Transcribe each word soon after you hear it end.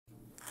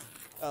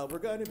We're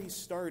going to be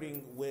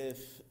starting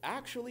with,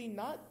 actually,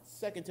 not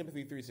 2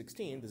 Timothy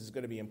 3:16. This is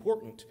going to be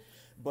important,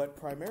 but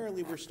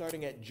primarily we're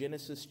starting at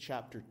Genesis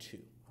chapter 2.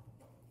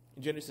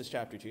 Genesis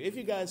chapter 2. If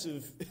you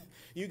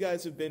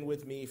guys have been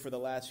with me for the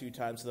last few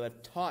times that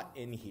I've taught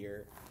in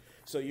here,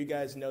 so you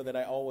guys know that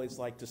I always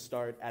like to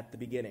start at the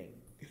beginning.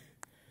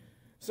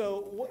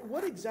 So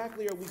what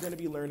exactly are we going to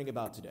be learning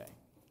about today?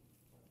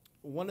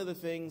 One of the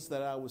things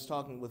that I was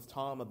talking with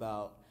Tom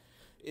about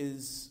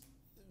is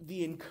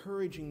the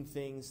encouraging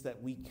things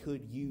that we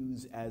could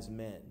use as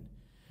men,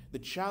 the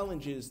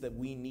challenges that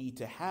we need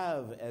to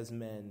have as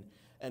men,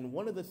 and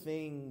one of the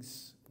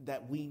things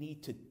that we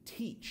need to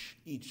teach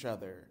each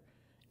other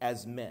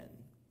as men.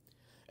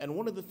 And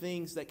one of the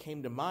things that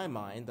came to my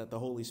mind, that the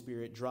Holy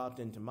Spirit dropped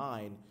into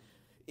mine,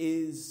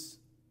 is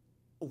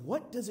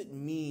what does it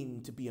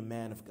mean to be a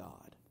man of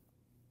God?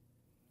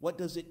 What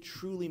does it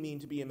truly mean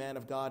to be a man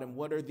of God, and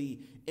what are the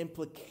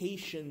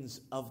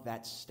implications of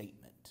that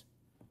statement?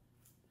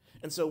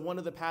 And so one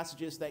of the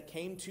passages that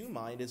came to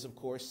mind is, of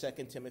course,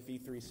 2 Timothy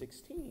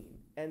 3:16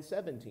 and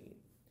 17,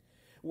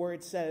 where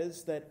it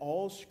says that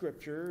all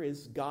Scripture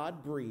is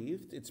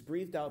God-breathed, it's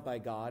breathed out by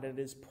God, and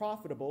it is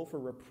profitable for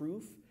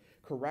reproof,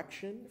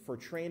 correction, for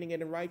training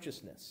in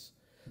righteousness,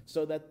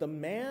 so that the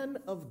man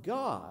of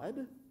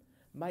God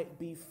might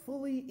be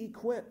fully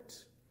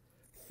equipped,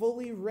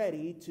 fully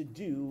ready to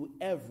do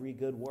every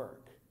good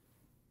work.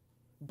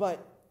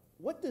 But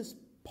what does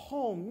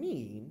Paul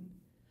mean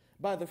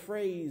by the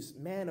phrase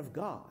man of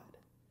God?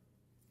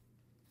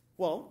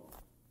 Well,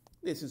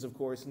 this is, of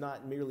course,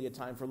 not merely a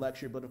time for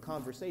lecture, but a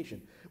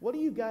conversation. What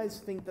do you guys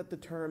think that the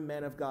term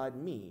man of God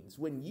means?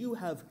 When you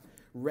have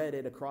read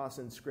it across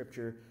in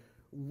Scripture,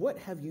 what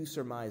have you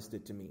surmised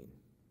it to mean?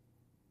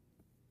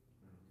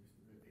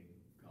 Just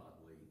a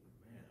godly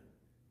man,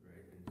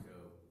 right? And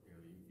so,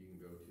 you can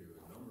go to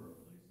a number of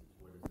places.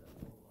 What does that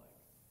look like?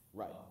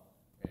 Right.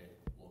 It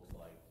looks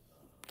like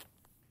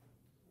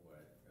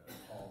what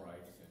Paul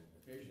writes in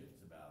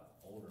Ephesians about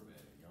older men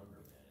and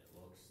younger men. It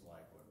looks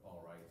like what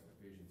Paul writes in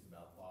Ephesians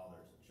about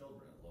fathers and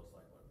children. It looks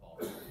like what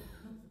Paul writes in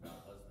Ephesians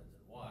about husbands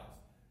and wives.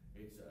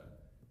 It's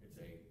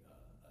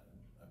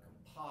a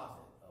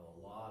composite of a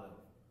lot of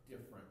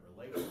different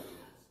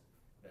relationships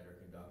that are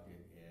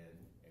conducted in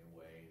a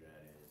way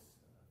that is,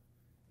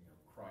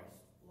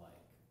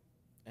 Christ-like.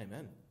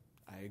 Amen.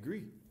 I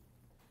agree.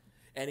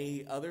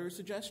 Any other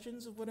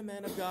suggestions of what a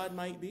man of God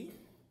might be?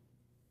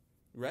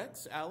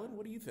 Rex, Alan,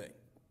 what do you think?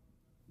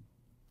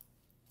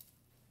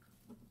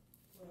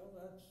 Well,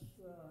 that's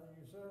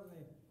you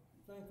certainly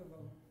think of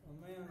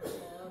a man of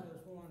God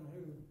as one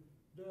who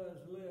does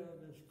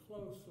live as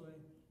closely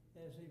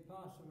as he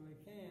possibly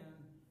can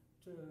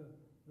to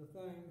the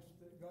things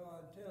that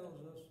God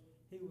tells us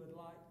he would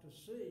like to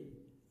see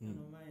in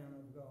a man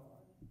of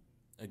God.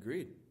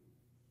 Agreed.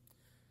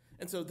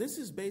 And so this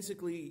is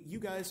basically, you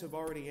guys have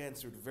already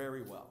answered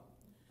very well.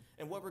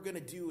 And what we're going to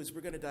do is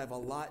we're going to dive a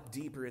lot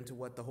deeper into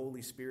what the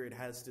Holy Spirit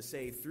has to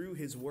say through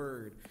his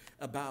word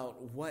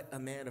about what a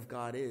man of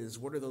God is,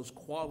 what are those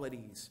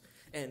qualities,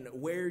 and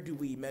where do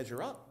we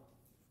measure up,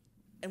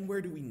 and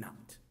where do we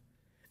not?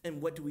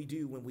 And what do we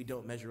do when we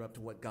don't measure up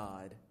to what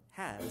God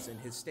has in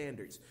his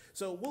standards?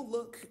 So we'll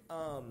look,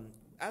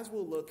 as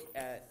we'll look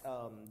at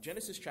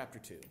Genesis chapter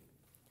 2.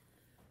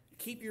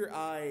 Keep your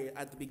eye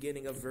at the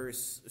beginning of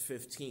verse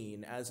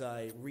 15 as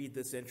I read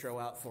this intro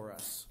out for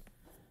us.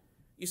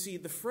 You see,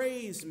 the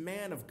phrase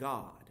man of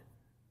God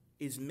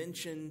is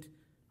mentioned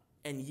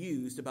and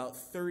used about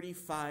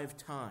 35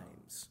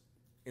 times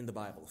in the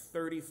Bible,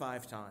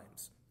 35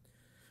 times.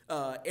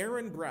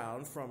 Aaron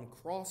Brown from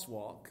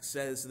Crosswalk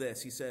says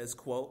this. He says,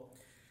 quote,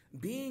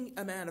 "Being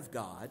a man of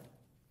God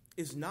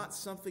is not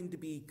something to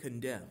be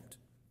condemned,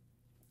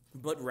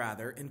 but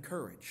rather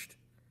encouraged.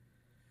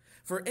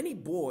 For any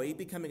boy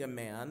becoming a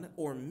man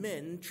or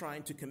men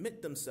trying to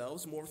commit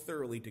themselves more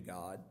thoroughly to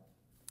God,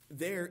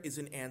 there is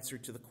an answer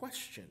to the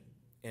question,"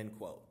 end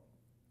quote.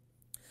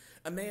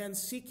 A man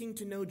seeking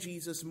to know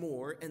Jesus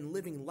more and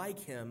living like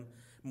him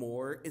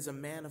more is a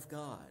man of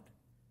God.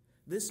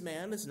 This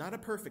man is not a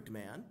perfect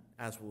man,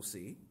 as we'll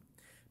see,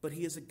 but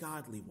he is a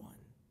godly one.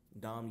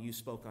 Dom, you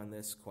spoke on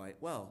this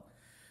quite well.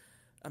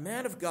 A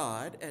man of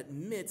God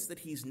admits that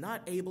he's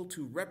not able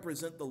to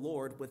represent the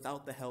Lord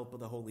without the help of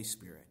the Holy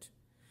Spirit,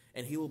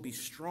 and he will be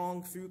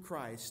strong through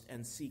Christ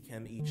and seek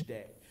him each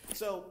day.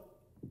 So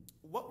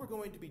what we're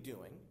going to be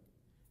doing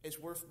is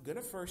we're going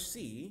to first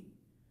see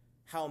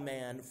how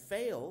man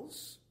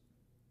fails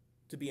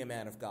to be a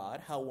man of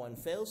God, how one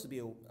fails to be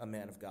a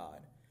man of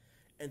God,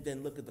 and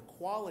then look at the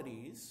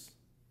qualities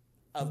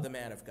of the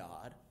man of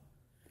God,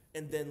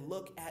 and then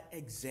look at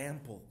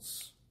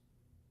examples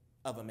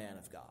of a man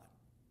of God.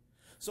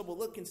 So we'll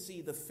look and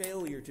see the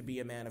failure to be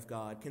a man of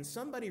God. Can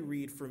somebody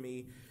read for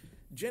me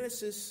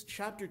Genesis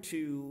chapter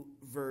 2,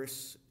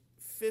 verse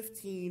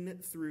 15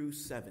 through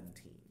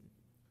 17?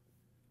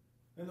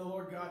 Then the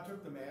Lord God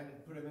took the man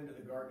and put him into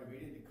the Garden of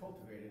Eden to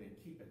cultivate it and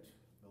keep it.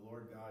 The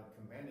Lord God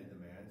commanded the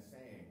man,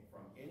 saying,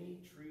 "From any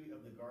tree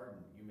of the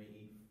garden you may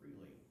eat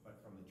freely,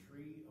 but from the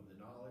tree of the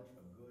knowledge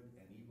of good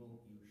and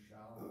evil you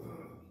shall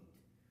not eat.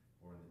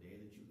 For in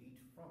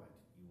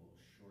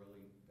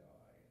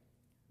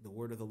The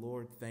word of the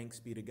Lord, thanks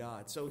be to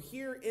God. So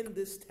here in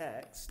this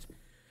text,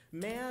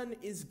 man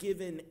is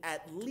given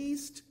at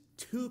least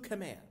 2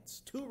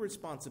 commands, 2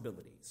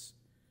 responsibilities.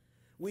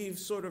 We've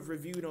sort of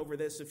reviewed over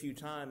this a few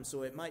times,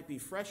 so it might be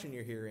fresh in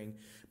your hearing.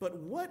 But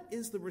what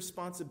is the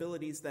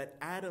responsibilities that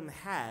Adam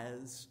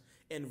has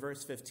in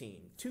verse 15?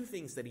 2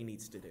 things that he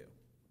needs to do.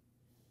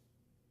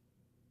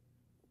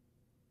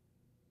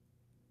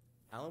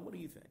 Alan, what do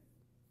you think?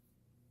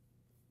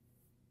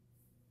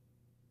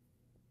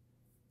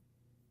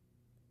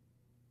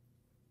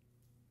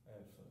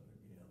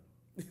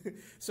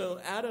 So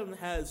Adam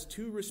has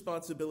 2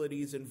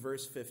 responsibilities in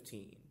verse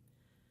 15.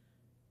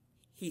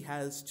 He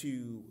has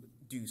to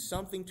do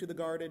something to the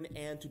garden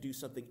and to do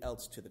something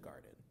else to the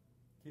garden.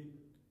 Keep it.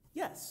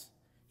 Yes,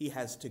 he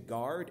has to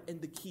guard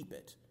and to keep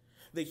it.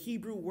 The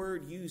Hebrew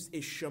word used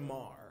is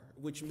shamar,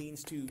 which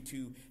means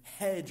to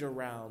hedge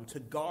around, to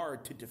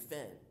guard, to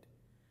defend.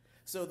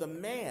 So the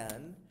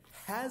man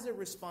has a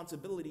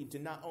responsibility to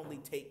not only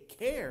take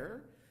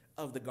care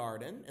of the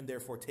garden and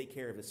therefore take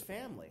care of his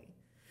family,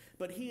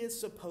 but he is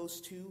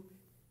supposed to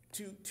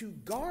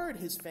guard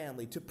his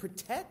family, to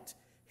protect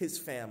his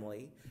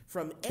family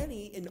from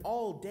any and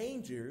all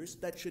dangers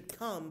that should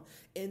come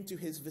into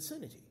his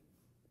vicinity.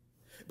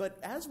 But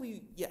as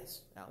we,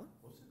 yes, Alan?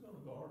 What's he going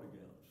to guard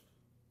against?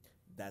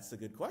 That's a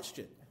good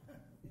question.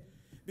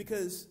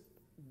 Because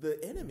the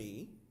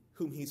enemy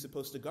whom he's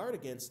supposed to guard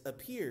against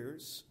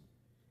appears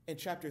in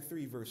chapter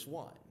 3, verse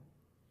 1.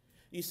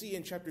 You see,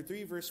 in chapter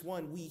 3, verse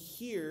 1, we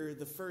hear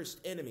the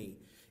first enemy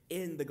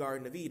in the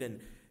Garden of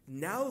Eden.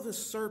 Now the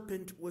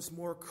serpent was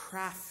more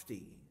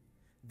crafty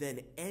than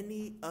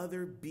any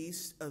other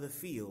beast of the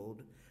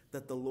field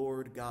that the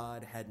Lord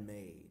God had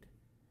made.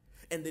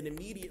 And then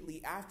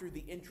immediately after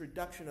the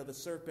introduction of the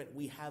serpent,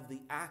 we have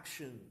the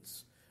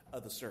actions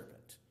of the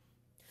serpent.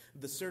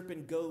 The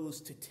serpent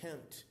goes to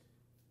tempt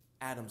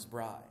Adam's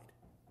bride.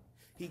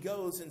 He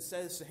goes and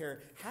says to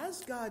her,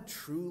 has God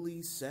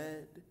truly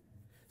said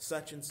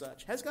such and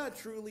such? Has God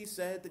truly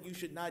said that you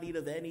should not eat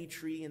of any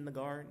tree in the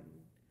garden?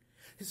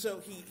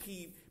 So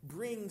he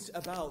brings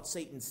about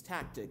Satan's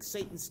tactics.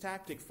 Satan's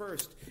tactic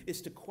first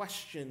is to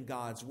question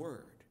God's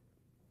word.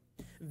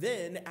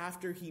 Then,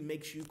 after he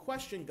makes you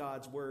question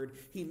God's word,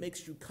 he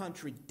makes you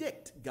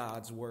contradict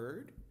God's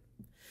word.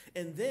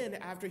 And then,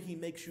 after he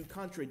makes you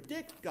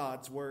contradict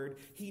God's word,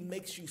 he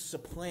makes you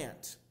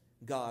supplant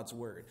God's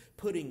word,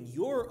 putting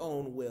your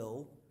own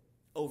will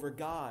over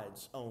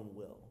God's own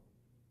will.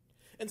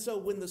 And so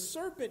when the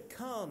serpent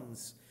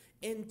comes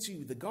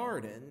into the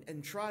garden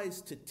and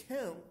tries to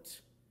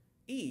tempt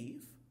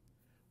Eve,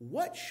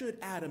 what should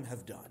Adam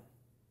have done?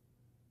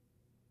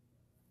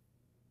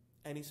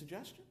 Any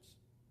suggestions?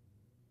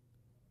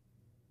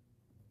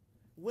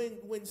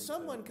 When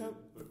someone comes...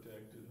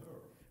 Protected her.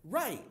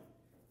 Right.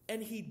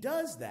 And he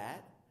does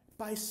that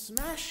by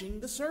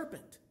smashing the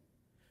serpent,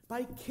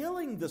 by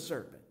killing the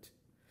serpent,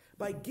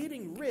 by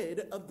getting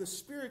rid of the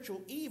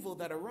spiritual evil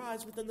that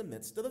arises within the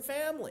midst of the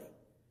family.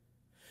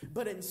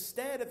 But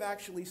instead of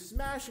actually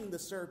smashing the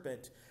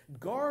serpent,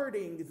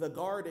 guarding the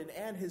garden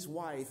and his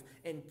wife,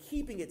 and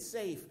keeping it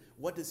safe,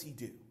 what does he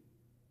do?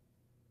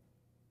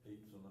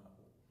 Eats an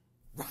apple.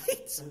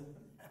 Right?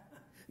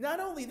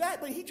 Not only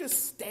that, but he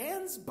just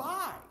stands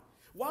by.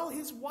 While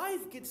his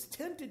wife gets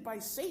tempted by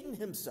Satan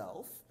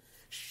himself,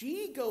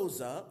 she goes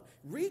up,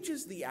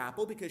 reaches the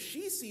apple because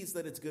she sees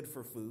that it's good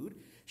for food.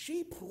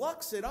 She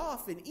plucks it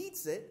off and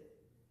eats it.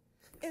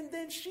 And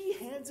then she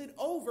hands it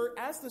over,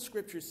 as the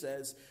scripture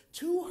says,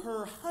 to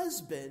her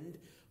husband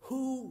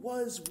who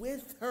was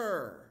with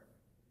her.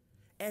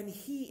 And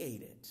he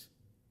ate it.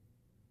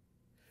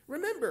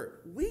 Remember,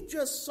 we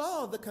just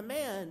saw the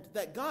command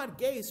that God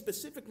gave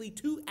specifically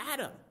to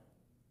Adam.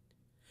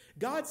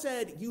 God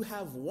said, you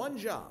have one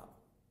job.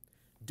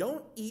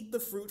 Don't eat the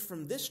fruit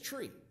from this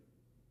tree.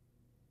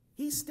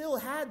 He still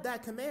had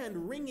that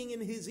command ringing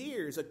in his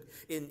ears,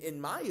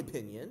 in my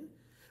opinion,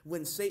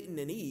 when Satan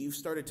and Eve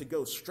started to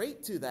go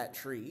straight to that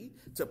tree,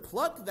 to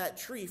pluck that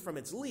tree from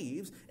its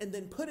leaves, and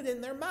then put it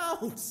in their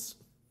mouths.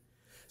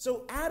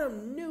 So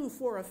Adam knew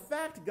for a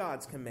fact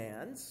God's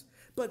commands,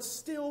 but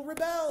still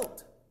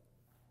rebelled.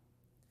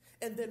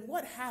 And then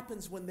what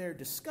happens when they're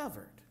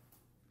discovered?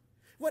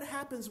 What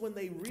happens when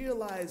they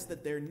realize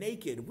that they're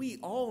naked? We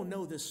all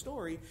know this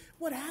story.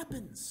 What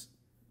happens?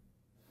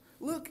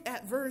 Look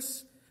at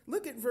verse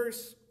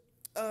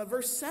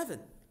 7.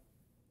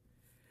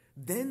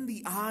 Then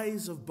the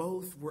eyes of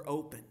both were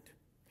opened,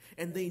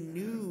 and they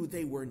knew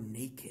they were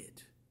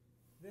naked.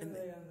 Then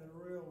they're in the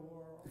real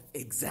world.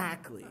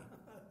 Exactly.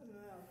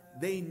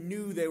 They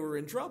knew they were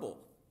in trouble.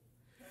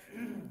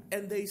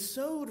 And they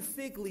sewed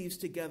fig leaves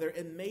together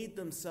and made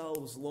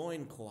themselves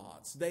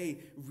loincloths. They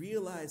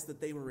realized that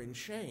they were in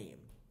shame.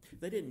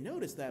 They didn't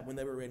notice that when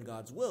they were in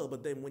God's will,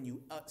 but then when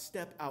you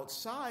step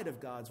outside of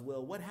God's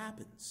will, what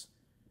happens?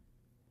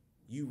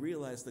 You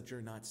realize that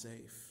you're not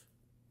safe.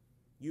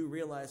 You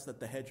realize that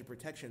the hedge of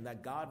protection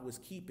that God was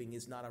keeping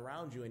is not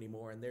around you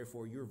anymore, and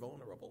therefore you're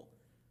vulnerable,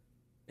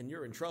 and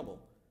you're in trouble.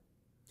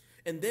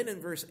 And then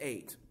in verse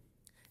 8,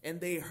 And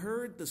they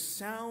heard the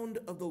sound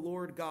of the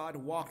Lord God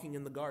walking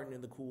in the garden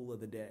in the cool of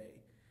the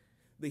day.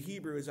 The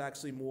Hebrew is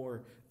actually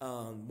more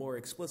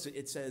explicit.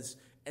 It says,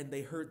 and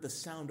they heard the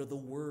sound of the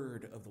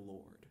word of the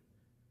Lord.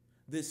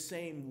 This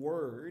same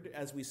word,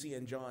 as we see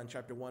in John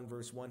chapter 1,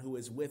 verse 1, who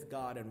is with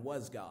God and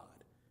was God.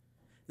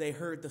 They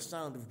heard the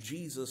sound of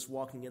Jesus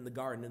walking in the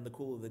garden in the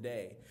cool of the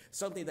day,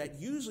 something that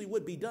usually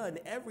would be done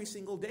every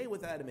single day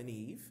with Adam and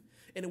Eve,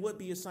 and it would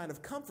be a sign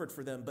of comfort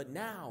for them, but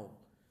now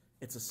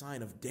it's a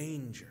sign of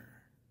danger.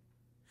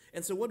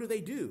 And so what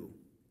do?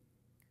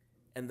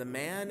 And the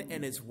man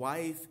and his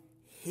wife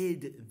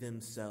hid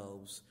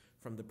themselves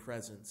from the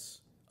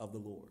presence of the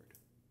Lord.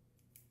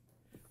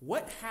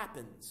 What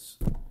happens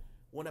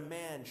when a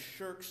man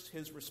shirks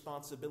his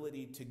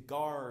responsibility to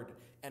guard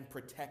and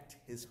protect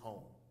his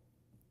home?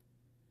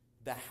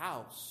 The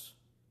house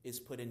is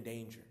put in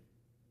danger.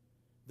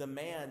 The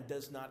man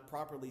does not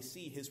properly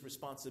see his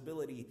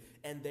responsibility,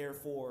 and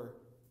therefore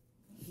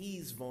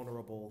he's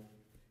vulnerable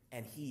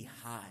and he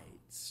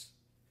hides.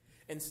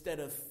 Instead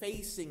of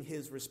facing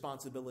his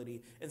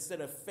responsibility,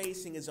 instead of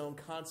facing his own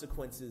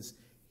consequences,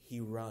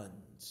 he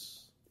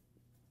runs.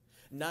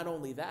 Not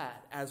only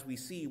that, as we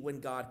see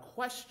when God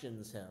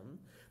questions him,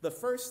 the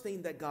first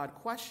thing that God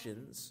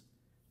questions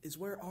is,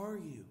 where are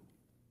you?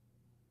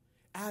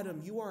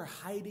 Adam, you are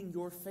hiding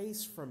your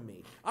face from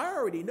me. I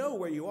already know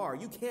where you are.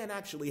 You can't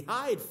actually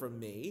hide from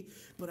me,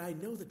 but I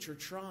know that you're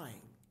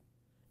trying.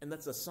 And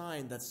that's a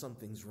sign that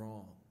something's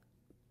wrong.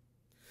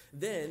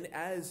 Then,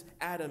 as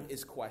Adam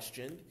is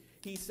questioned,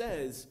 he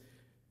says,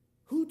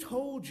 who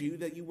told you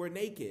that you were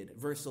naked?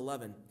 Verse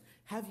 11,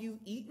 have you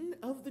eaten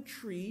of the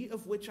tree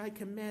of which I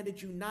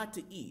commanded you not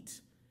to eat?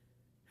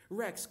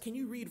 Rex, can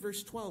you read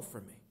verse 12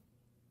 for me?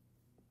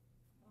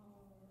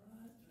 All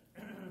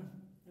right.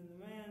 And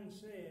the man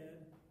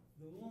said,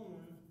 the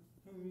woman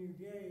whom you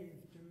gave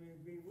to me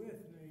be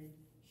with me,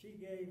 she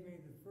gave me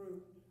the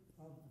fruit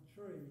of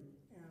the tree,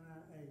 and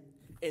I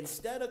ate.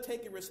 Instead of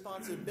taking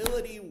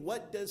responsibility,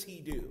 what does he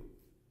do?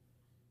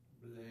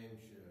 Blame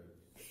shifts.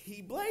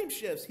 He blame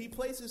shifts. He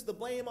places the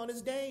blame on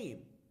his dame.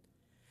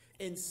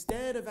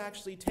 Instead of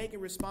actually taking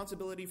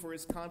responsibility for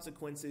his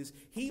consequences,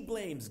 he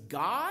blames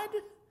God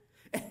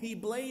and he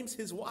blames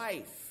his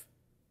wife.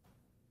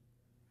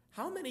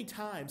 How many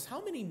times,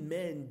 how many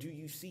men do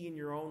you see in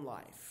your own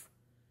life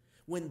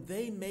when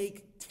they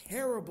make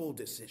terrible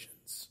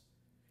decisions?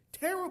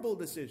 Terrible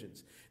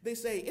decisions. They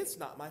say, it's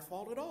not my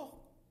fault at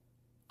all.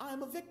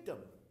 I'm a victim.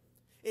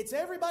 It's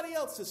everybody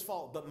else's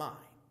fault but mine.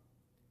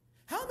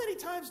 How many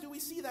times do we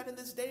see that in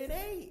this day and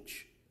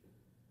age?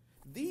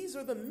 These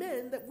are the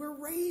men that we're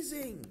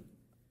raising.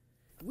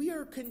 We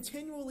are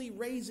continually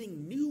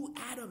raising new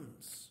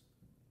Adams.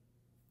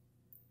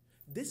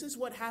 This is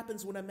what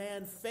happens when a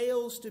man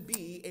fails to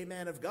be a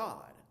man of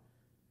God.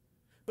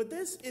 But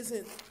this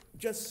isn't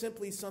just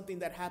simply something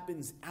that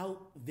happens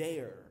out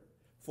there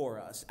for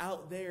us,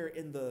 out there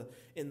in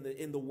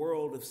the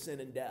world of sin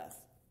and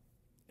death.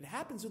 It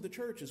happens in the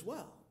church as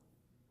well.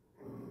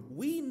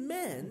 We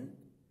men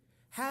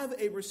have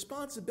a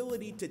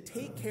responsibility to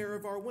take care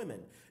of our women,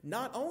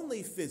 not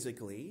only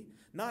physically,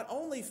 not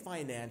only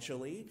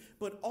financially,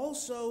 but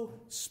also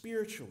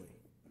spiritually.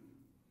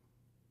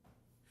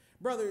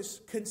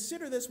 Brothers,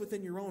 consider this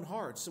within your own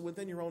hearts and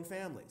within your own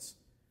families.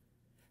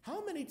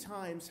 How many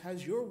times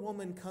has your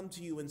woman come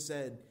to you and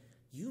said,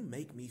 you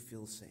make me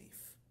feel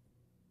safe?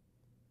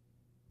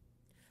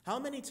 How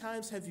many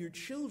times have your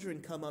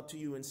children come up to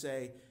you and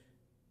say,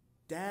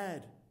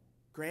 Dad,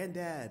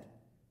 Granddad,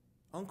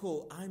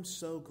 Uncle, I'm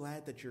so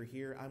glad that you're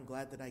here. I'm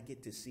glad that I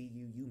get to see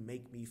you. You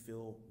make me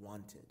feel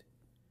wanted.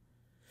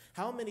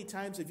 How many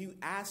times have you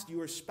asked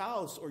your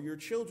spouse or your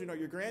children or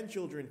your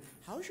grandchildren,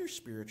 how's your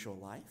spiritual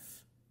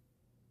life?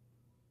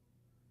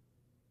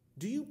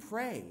 Do you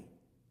pray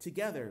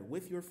together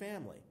with your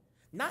family?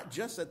 Not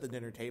just at the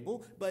dinner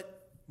table,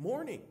 but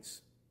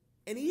mornings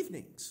and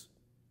evenings.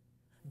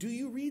 Do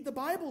you read the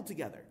Bible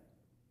together?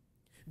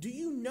 Do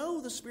you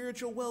know the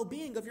spiritual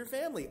well-being of your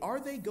family?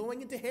 Are they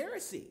going into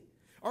heresy?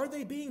 Are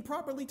they being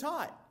properly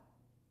taught?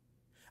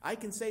 I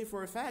can say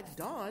for a fact,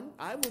 Don,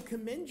 I will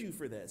commend you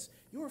for this.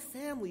 Your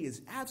family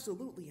is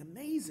absolutely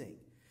amazing.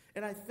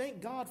 And I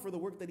thank God for the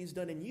work that he's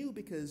done in you,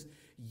 because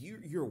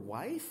your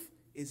wife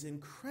is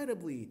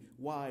incredibly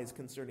wise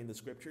concerning the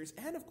scriptures,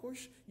 and of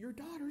course, your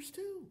daughters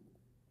too.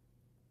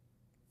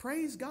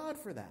 Praise God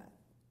for that.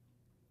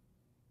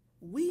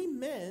 We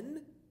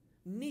men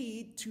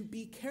need to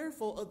be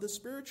careful of the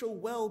spiritual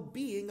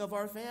well-being of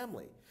our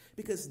family,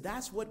 because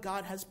that's what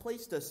God has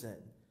placed us in.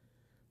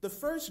 The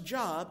first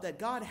job that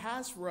God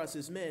has for us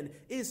as men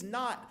is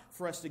not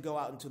for us to go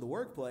out into the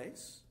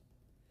workplace,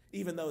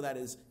 even though that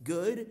is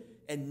good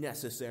and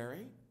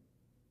necessary.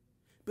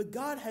 But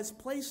God has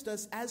placed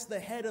us as the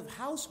head of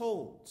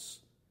households.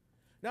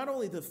 Not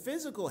only the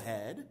physical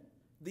head,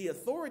 the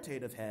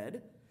authoritative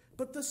head,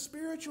 but the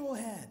spiritual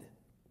head.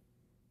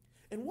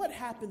 And what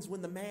happens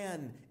when the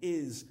man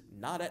is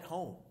not at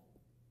home?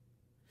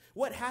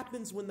 What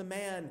happens when the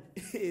man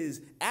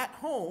is at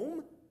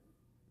home,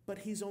 but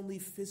he's only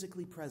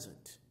physically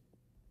present?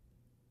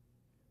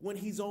 when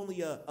he's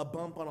only a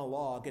bump on a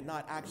log and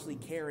not actually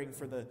caring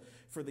for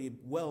the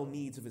well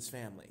needs of his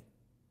family?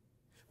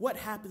 What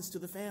happens to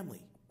the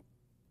family?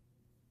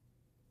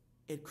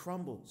 It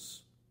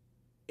crumbles,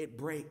 it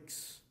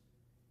breaks,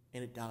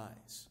 and it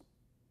dies.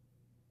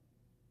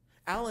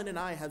 Alan and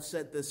I have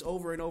said this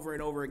over and over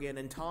and over again,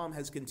 and Tom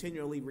has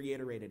continually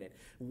reiterated it.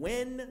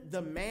 When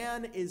the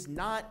man is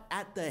not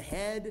at the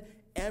head,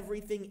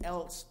 everything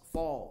else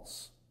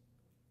falls.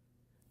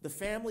 The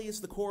family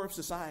is the core of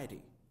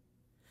society.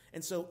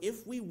 And so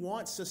if we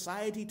want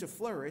society to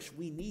flourish,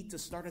 we need to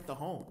start at the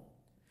home.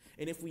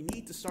 And if we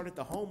need to start at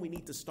the home, we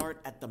need to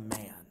start at the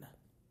man.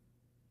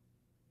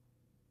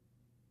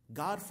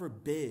 God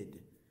forbid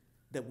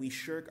that we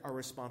shirk our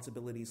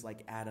responsibilities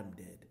like Adam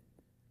did.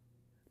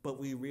 But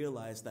we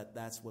realize that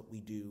that's what we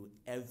do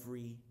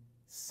every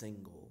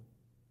single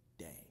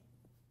day.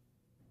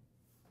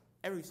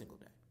 Every single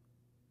day.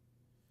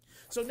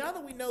 So now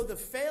that we know the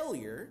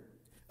failure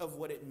of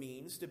what it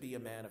means to be a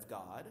man of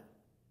God,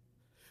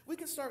 we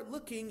can start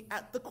looking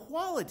at the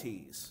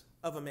qualities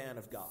of a man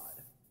of God.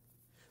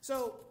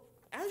 So,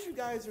 as you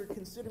guys are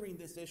considering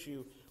this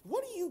issue,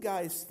 what do you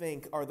guys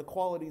think are the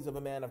qualities of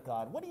a man of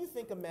God? What do you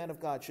think a man of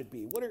God should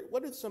be? What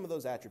are some of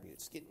those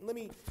attributes? Let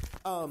me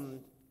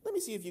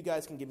see if you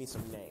guys can give me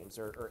some names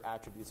or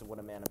attributes of what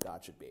a man of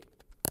God should be.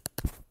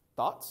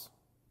 Thoughts?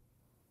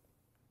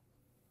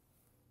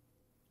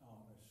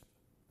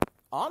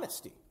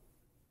 Honesty.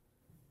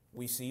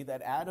 We see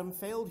that Adam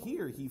failed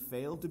here. He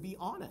failed to be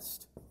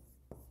honest.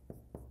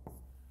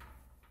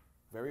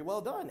 Very well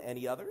done.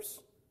 Any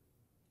others?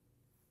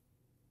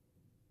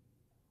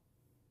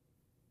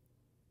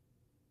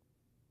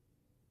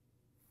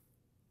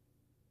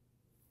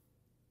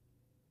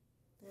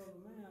 Well, the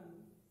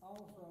man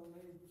also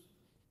needs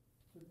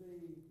to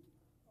be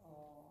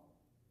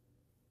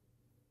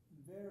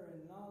very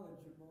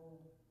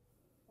knowledgeable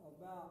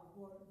about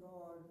what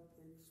God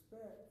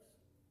expects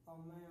a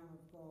man of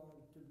God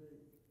to be.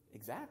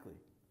 Exactly.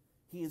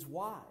 He is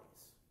wise.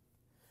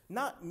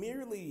 Not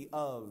merely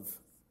of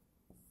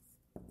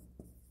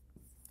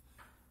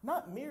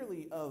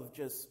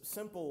just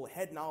simple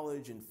head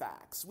knowledge and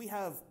facts. We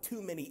have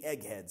too many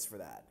eggheads for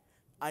that.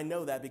 I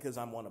know that because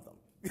I'm one of them.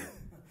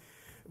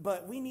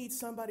 But we need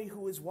somebody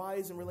who is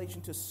wise in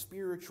relation to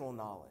spiritual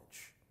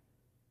knowledge.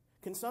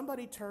 Can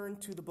somebody turn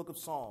to the book of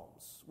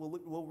Psalms?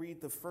 We'll read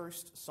the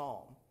first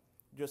psalm,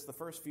 just the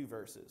first few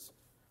verses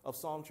of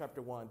Psalm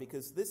chapter 1,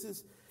 because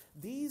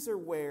these are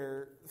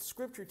where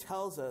Scripture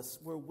tells us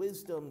where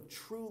wisdom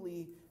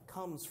truly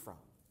comes from.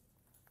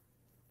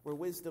 Where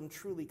wisdom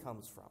truly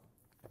comes from.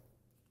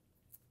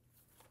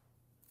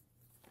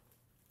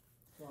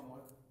 Psalm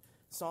what?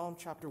 Psalm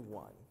chapter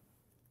 1.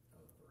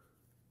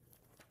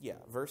 Yeah,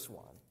 verse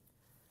 1.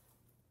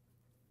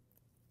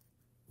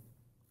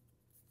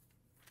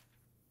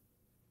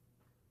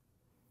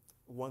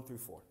 1 through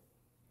 4.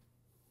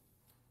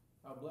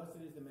 How blessed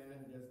is the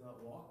man who does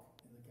not walk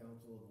in the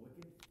counsel of the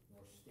wicked,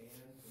 nor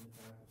stand in the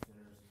path of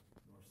sinners,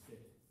 nor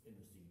sit in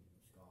the seat of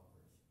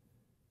scoffers.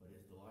 But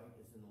his delight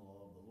is in the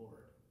law of the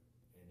Lord,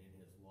 and in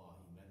his law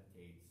he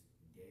meditates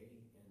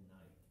day and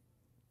night.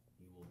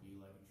 He will be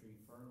like a tree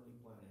firmly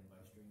planted by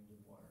streams of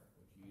water,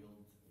 which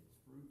yields its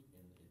fruit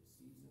in its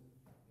season,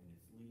 and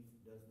its leaf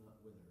does not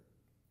wither.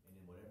 And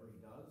in whatever he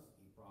does,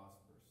 he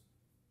prospers.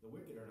 The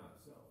wicked are not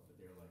so,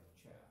 but they are like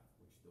chaff,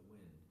 which the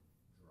wind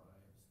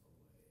drives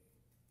away.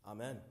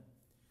 Amen.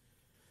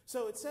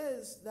 So it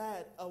says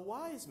that a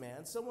wise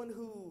man, someone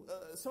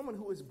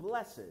who is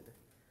blessed,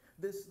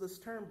 this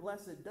term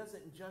blessed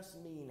doesn't just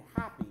mean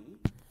happy,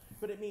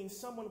 but it means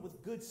someone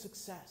with good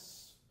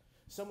success,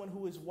 someone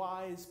who is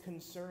wise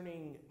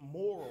concerning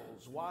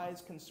morals,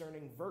 wise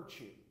concerning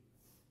virtue.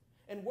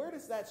 And where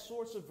does that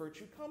source of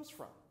virtue comes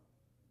from?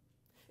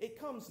 It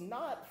comes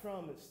not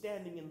from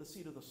standing in the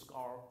seat of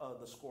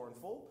the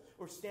scornful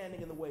or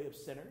standing in the way of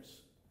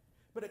sinners,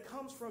 but it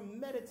comes from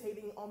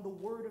meditating on the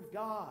Word of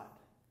God,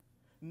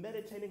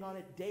 meditating on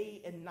it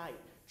day and night.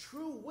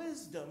 True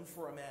wisdom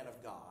for a man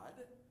of God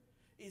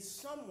is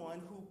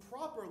someone who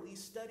properly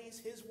studies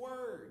his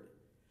Word,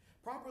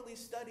 properly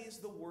studies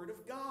the Word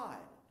of God,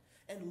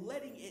 and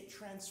letting it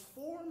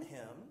transform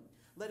him,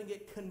 letting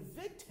it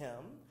convict him,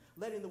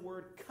 letting the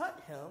Word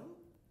cut him,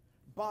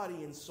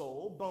 body and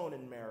soul, bone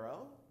and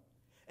marrow,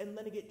 and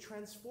letting it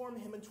transform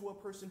him into a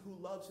person who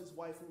loves his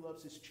wife, who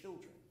loves his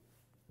children.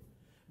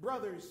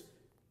 Brothers,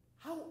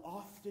 how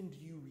often do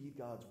you read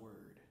God's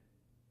Word?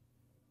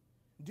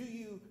 Do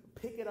you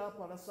pick it up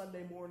on a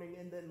Sunday morning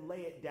and then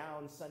lay it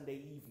down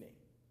Sunday evening?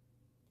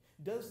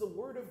 Does the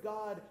Word of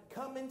God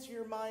come into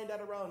your mind at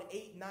around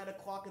 8, 9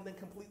 o'clock and then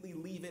completely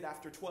leave it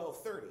after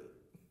 12:30?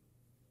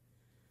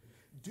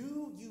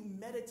 Do you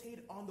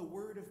meditate on the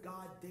Word of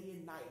God day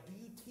and night? Do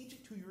you teach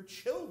it to your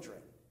children?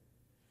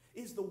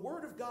 Is the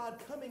Word of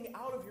God coming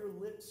out of your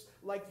lips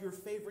like your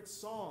favorite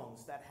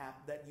songs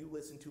that you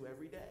listen to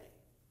every day?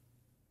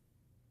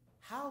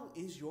 How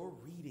is your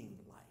reading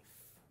life?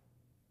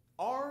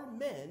 Are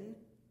men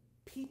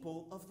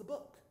people of the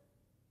book?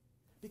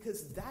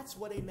 Because that's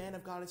what a man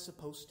of God is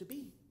supposed to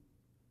be.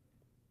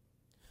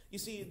 You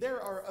see, there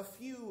are a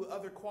few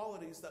other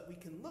qualities that we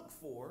can look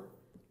for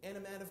in a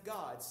man of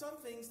God. Some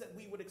things that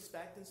we would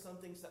expect and some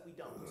things that we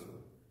don't.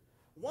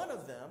 One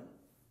of them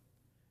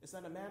is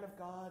that a man of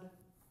God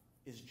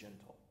is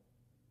gentle.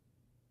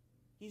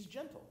 He's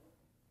gentle.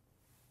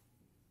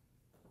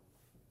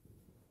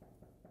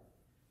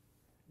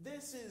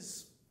 This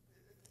is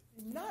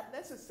not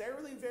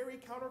necessarily very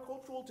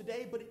countercultural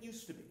today, but it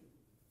used to be.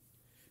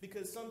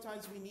 Because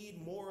sometimes we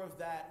need more of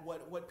that,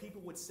 what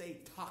people would say,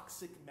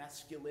 toxic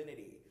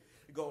masculinity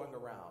going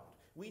around.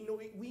 We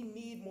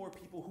need more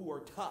people who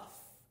are tough.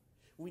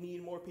 We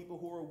need more people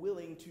who are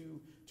willing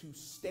to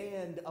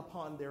stand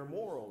upon their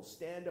morals,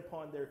 stand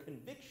upon their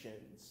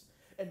convictions,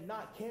 and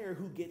not care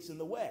who gets in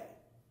the way.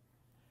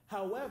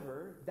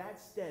 However, that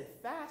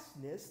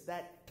steadfastness,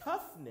 that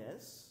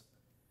toughness,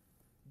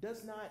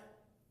 does not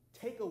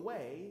take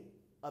away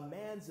a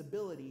man's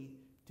ability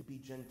to be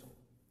gentle.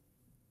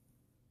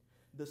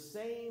 The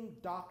same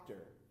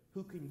doctor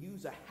who can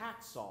use a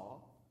hacksaw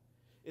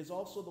is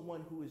also the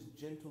one who is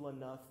gentle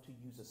enough to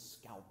use a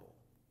scalpel.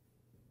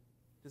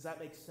 Does that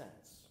make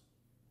sense?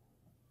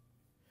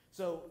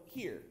 So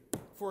here,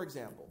 for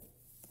example,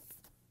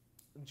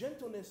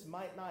 gentleness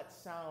might not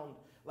sound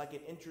like an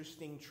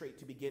interesting trait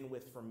to begin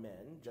with for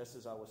men, just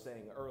as I was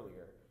saying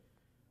earlier,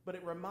 but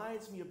it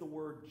reminds me of the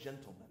word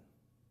gentleman.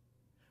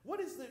 What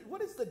is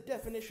the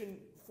definition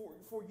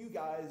for you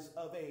guys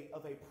of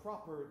a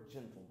proper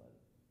gentleman?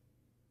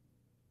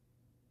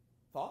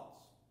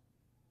 Thoughts?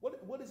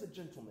 What is a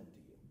gentleman to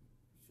you?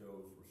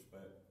 Shows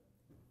respect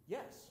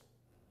Yes.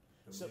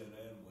 to men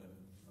and women,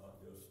 not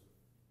just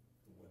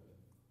the women.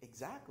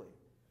 Exactly.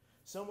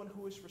 Someone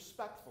who is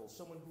respectful,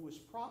 someone who is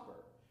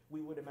proper.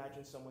 We would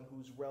imagine someone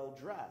who's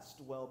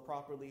well-dressed, well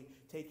properly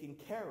taken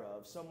care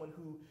of, someone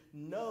who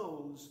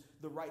knows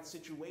the right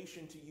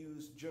situation to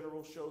use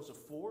general shows of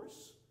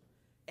force.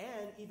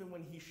 And even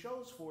when he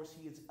shows force,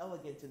 he is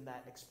elegant in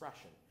that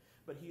expression.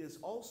 But he is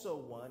also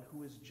one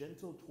who is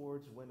gentle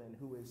towards women,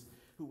 who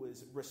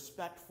is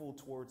respectful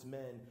towards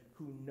men,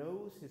 who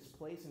knows his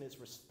place and is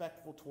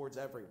respectful towards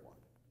everyone.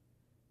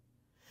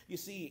 You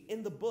see,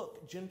 in the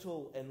book,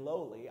 Gentle and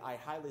Lowly, I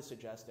highly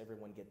suggest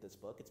everyone get this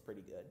book. It's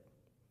pretty good.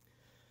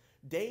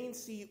 Dane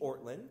C.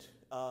 Ortland,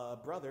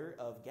 brother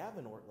of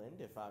Gavin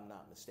Ortland, if I'm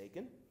not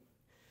mistaken,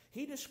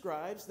 he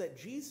describes that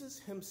Jesus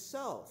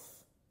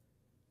himself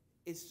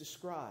is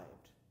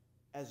described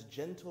as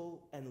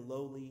gentle and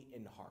lowly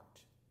in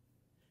heart.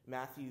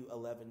 Matthew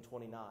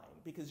 11:29.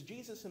 Because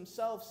Jesus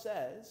himself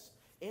says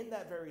in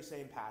that very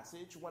same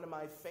passage, one of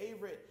my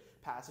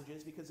favorite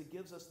passages because it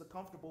gives us the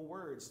comfortable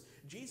words,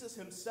 Jesus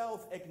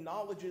himself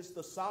acknowledges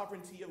the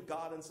sovereignty of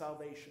God and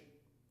salvation.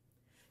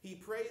 He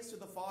prays to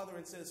the Father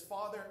and says,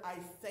 Father, I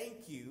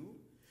thank you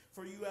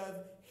for you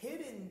have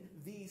hidden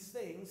these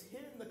things,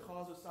 hidden the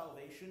cause of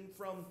salvation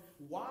from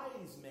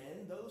wise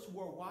men, those who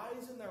are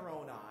wise in their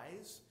own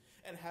eyes,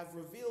 and have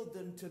revealed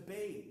them to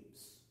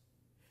babes.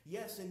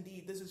 Yes,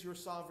 indeed, this is your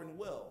sovereign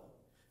will.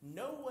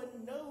 No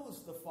one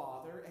knows the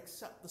Father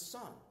except the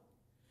Son.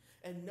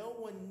 And no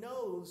one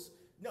knows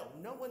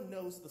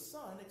the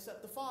Son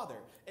except the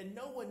Father. And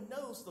no one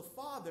knows the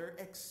Father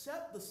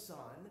except the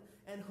Son,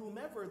 and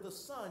whomever the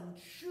Son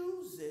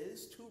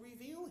chooses to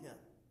reveal him.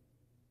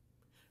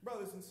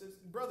 Brothers and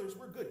sisters,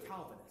 we're good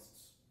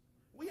Calvinists.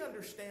 We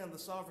understand the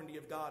sovereignty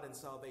of God and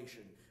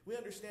salvation. We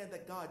understand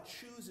that God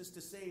chooses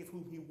to save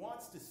whom he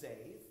wants to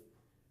save,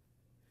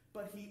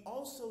 but he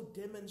also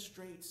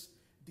demonstrates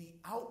the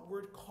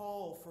outward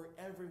call for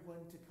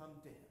everyone to come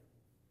to him.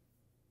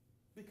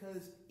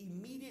 Because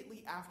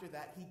immediately after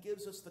that, he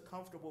gives us the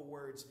comfortable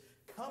words,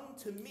 come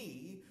to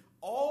me,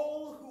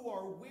 all who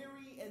are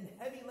weary and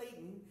heavy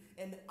laden,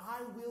 and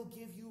I will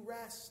give you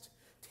rest.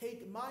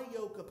 Take my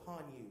yoke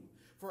upon you,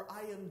 for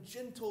I am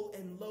gentle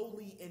and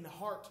lowly in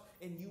heart,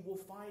 and you will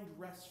find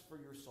rest for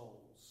your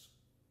souls.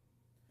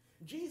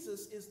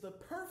 Jesus is the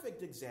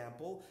perfect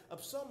example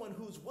of someone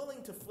who's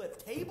willing to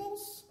flip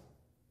tables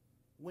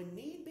when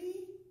need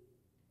be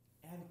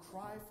and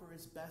cry for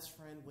his best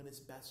friend when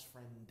his best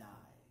friend dies.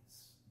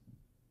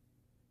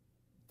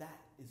 That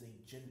is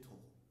a gentle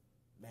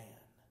man.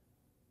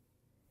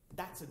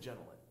 That's a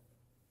gentleman.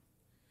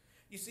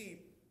 You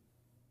see,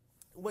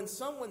 when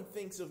someone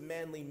thinks of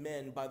manly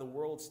men by the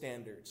world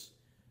standards,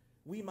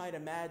 we might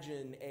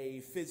imagine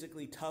a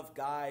physically tough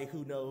guy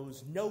who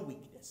knows no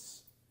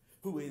weakness,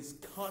 who is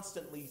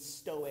constantly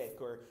stoic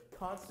or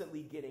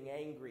constantly getting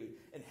angry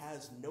and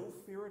has no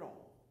fear at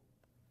all.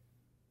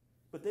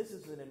 But this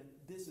is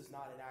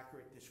not an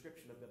accurate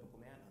description of biblical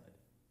manhood.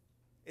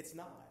 It's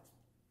not.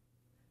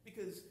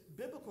 Because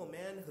biblical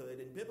manhood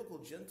and biblical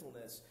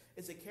gentleness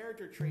is a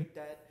character trait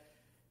that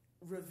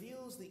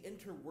reveals the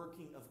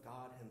interworking of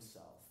God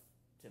himself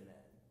to men.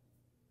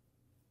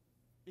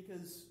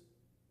 Because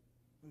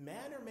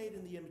men are made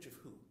in the image of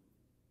who?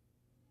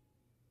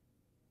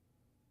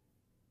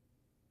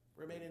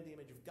 We're made in the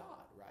image of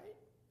God, right?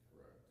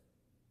 Correct.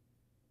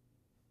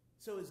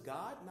 So is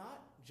God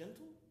not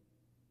gentle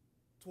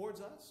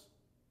towards us?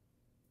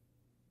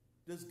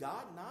 Does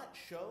God not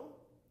show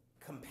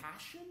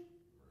compassion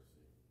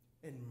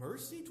Mercy. and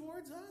mercy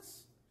towards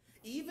us?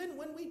 even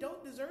when we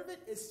don't deserve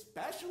it,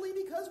 especially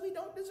because we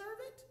don't deserve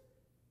it?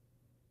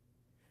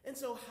 And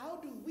so how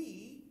do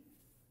we,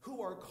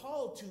 who are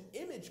called to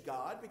image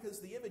God, because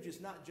the image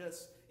is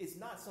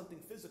not something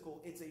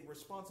physical, it's a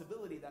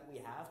responsibility that we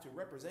have to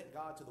represent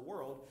God to the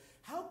world,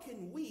 how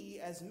can we,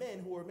 as men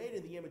who are made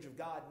in the image of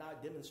God,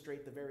 not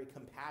demonstrate the very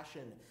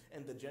compassion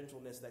and the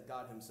gentleness that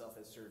God himself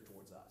has served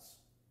towards us?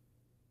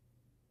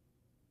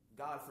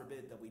 God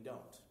forbid that we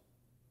don't.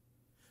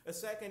 A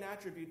second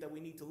attribute that we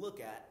need to look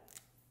at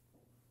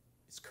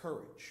is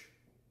courage.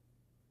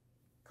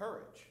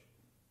 Courage.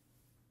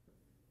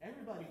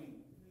 Everybody,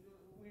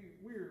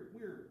 we're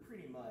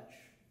pretty much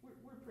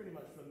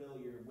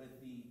familiar with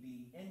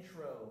the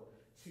intro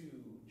to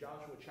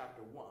Joshua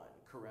chapter 1,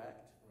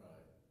 correct? Right.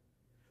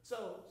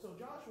 So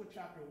Joshua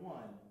chapter 1,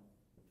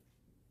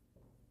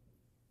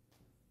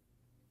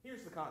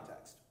 here's the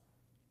context.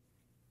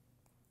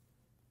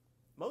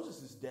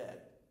 Moses is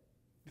dead.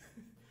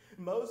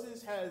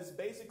 Moses has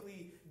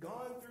basically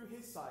gone through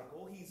his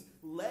cycle. He's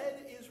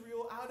led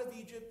Israel out of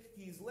Egypt.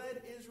 He's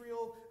led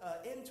Israel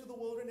into the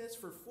wilderness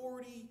for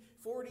 40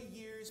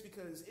 years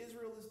because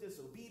Israel is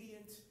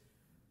disobedient.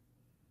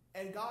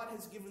 And God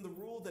has given the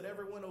rule that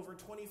everyone over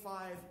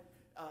 25,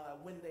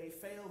 when they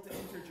fail to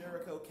enter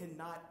Jericho,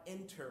 cannot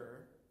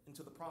enter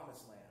into the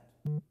promised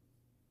land.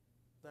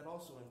 That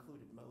also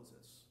included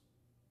Moses.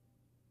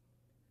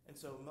 And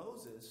so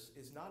Moses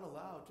is not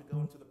allowed to go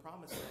into the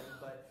promised land,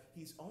 but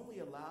he's only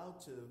allowed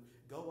to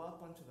go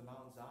up onto the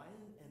Mount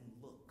Zion and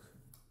look.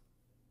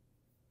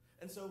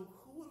 And so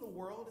who in the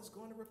world is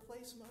going to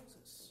replace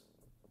Moses?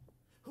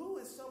 Who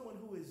is someone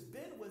who has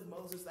been with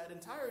Moses that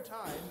entire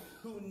time,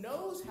 who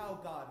knows how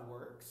God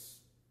works,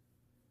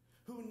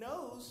 who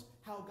knows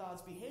how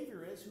God's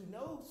behavior is, who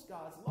knows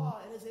God's law,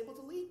 and is able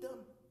to lead them?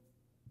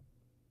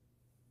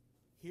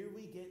 Here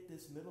we get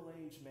this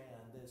middle-aged man,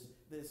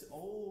 this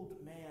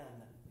old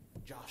man,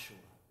 Joshua.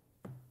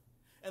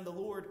 And the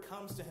Lord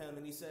comes to him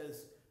and he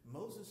says,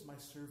 Moses, my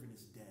servant,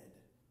 is dead.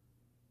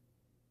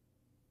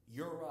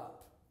 You're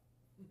up.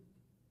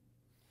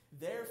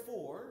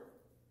 Therefore,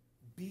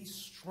 be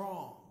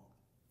strong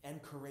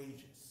and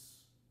courageous.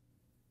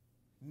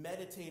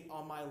 Meditate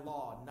on my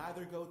law,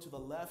 neither go to the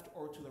left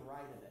or to the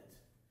right of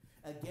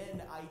it.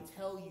 Again, I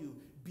tell you,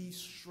 be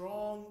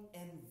strong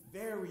and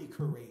very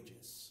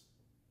courageous.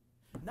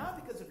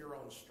 Not because of your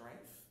own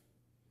strength,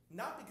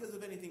 not because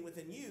of anything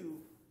within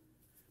you,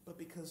 but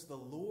because the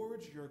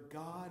Lord your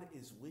God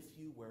is with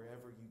you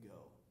wherever you go.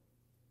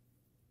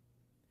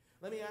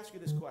 Let me ask you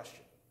this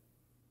question.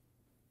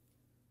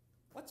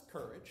 What's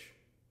courage?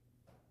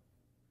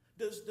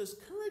 Does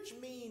courage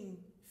mean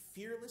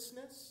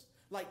fearlessness?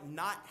 Like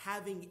not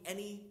having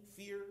any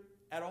fear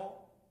at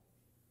all?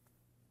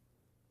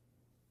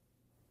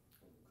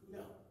 No.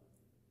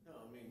 No,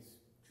 it means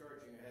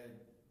charging ahead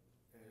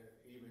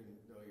even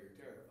though you're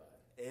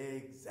terrified.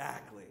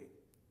 Exactly.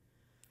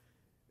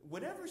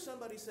 Whenever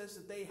somebody says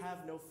that they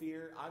have no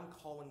fear, I'm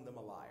calling them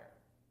a liar.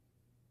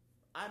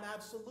 I'm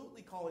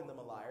absolutely calling them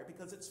a liar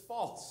because it's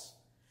false.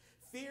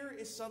 Fear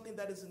is something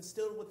that is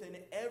instilled within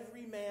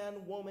every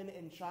man, woman,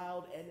 and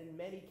child, and in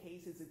many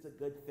cases, it's a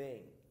good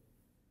thing.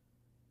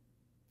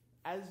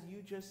 As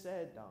you just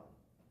said, Don,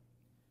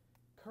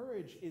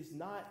 courage is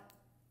not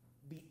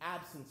the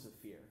absence of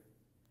fear.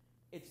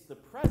 It's the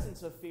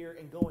presence of fear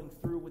and going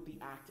through with the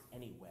act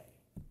anyway.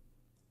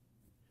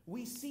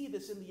 We see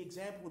this in the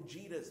example of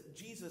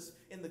Jesus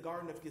in the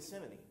Garden of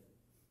Gethsemane.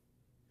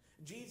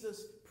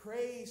 Jesus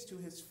prays to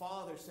his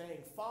Father saying,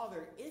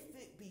 Father, if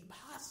it be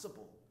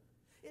possible,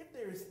 if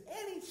there is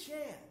any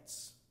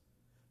chance,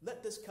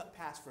 let this cup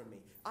pass from me.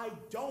 I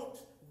don't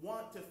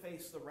want to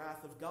face the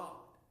wrath of God.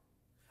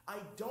 I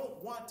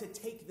don't want to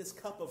take this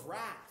cup of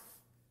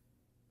wrath.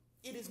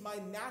 It is my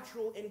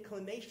natural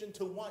inclination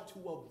to want to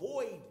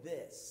avoid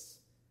this.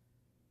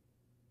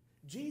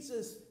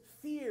 Jesus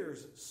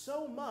fears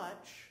so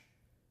much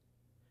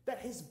that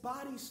his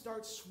body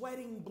starts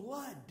sweating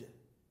blood.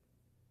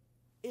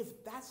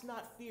 If that's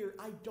not fear,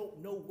 I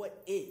don't know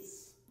what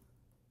is.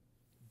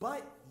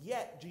 But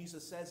yet,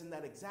 Jesus says in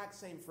that exact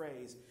same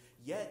phrase,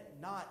 yet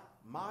not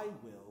my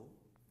will,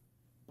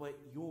 but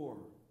your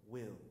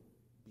will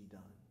be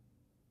done.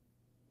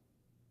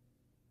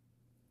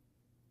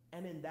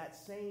 And in that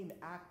same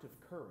act of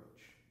courage,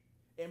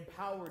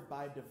 empowered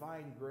by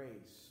divine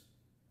grace,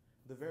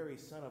 the very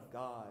Son of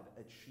God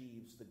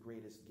achieves the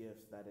greatest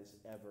gift that is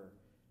ever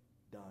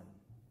done.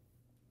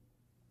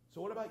 So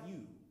what about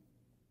you,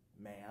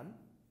 man?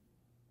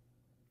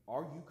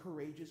 Are you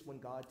courageous when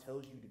God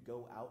tells you to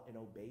go out and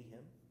obey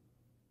him?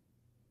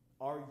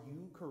 Are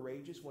you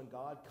courageous when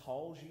God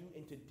calls you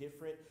into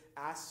different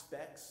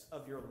aspects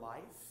of your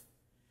life?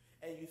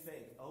 And you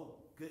think, oh,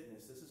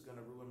 goodness, this is going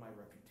to ruin my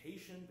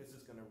reputation. This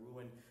is going to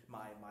ruin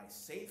my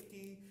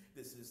safety.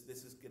 This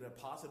is going to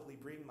possibly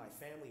bring my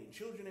family and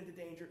children into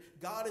danger.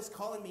 God is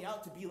calling me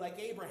out to be like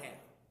Abraham,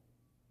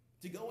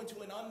 to go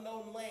into an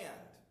unknown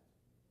land.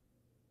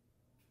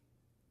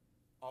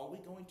 Are we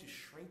going to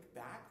shrink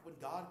back when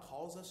God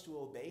calls us to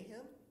obey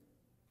him?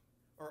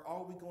 Or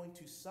are we going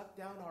to suck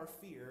down our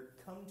fear,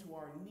 come to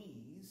our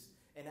knees,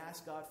 and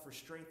ask God for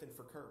strength and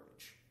for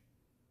courage.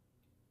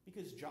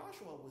 Because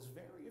Joshua was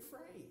very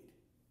afraid.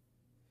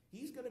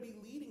 He's going to be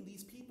leading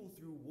these people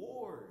through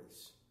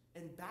wars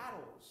and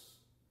battles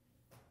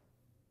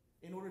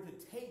in order to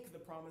take the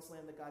promised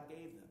land that God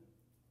gave them.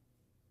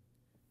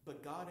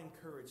 But God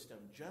encouraged him,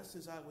 just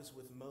as I was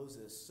with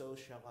Moses, so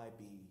shall I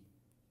be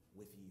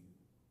with you.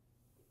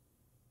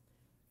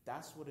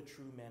 That's what a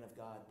true man of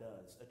God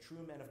does. A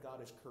true man of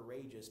God is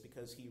courageous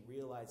because he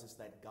realizes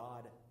that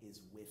God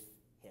is with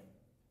him.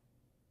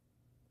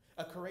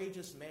 A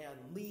courageous man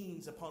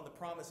leans upon the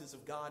promises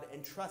of God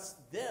and trusts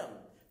them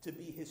to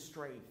be his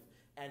strength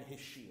and his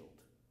shield.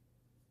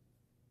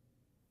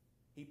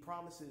 He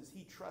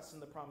trusts in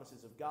the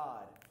promises of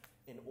God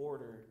in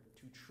order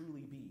to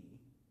truly be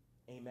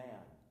a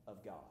man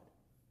of God.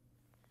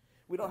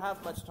 We don't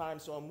have much time,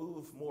 so I'll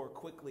move more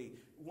quickly.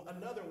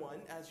 Another one,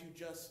 as you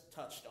just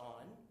touched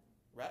on,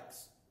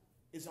 Rex,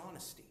 is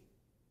honesty.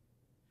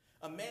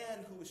 A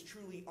man who is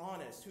truly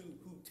honest, who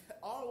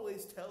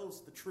always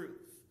tells the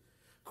truth.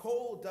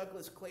 Cole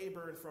Douglas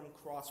Claiborne from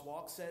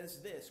Crosswalk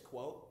says this,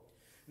 quote,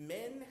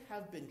 "Men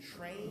have been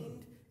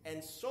trained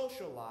and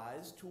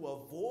socialized to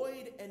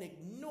avoid and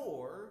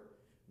ignore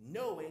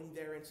knowing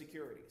their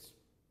insecurities,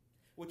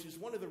 which is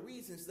one of the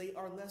reasons they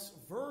are less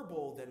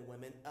verbal than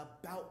women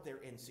about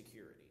their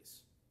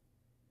insecurities."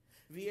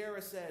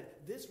 Vieira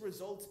said, "This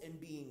results in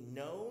being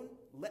known,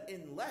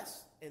 in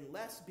less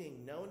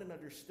being known and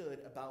understood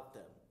about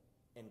them,"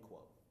 end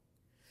quote.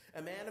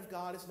 A man of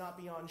God is not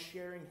beyond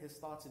sharing his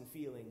thoughts and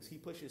feelings. He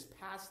pushes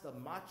past the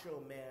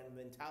macho man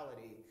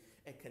mentality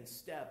and can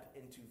step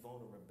into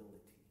vulnerability.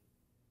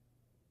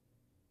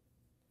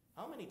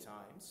 How many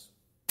times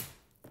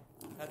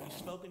have you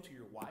spoken to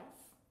your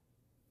wife,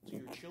 to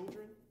your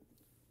children,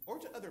 or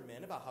to other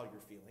men about how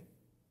you're feeling?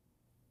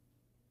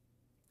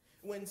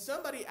 When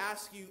somebody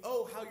asks you,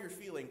 "Oh, how you're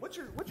feeling," what's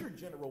your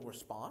general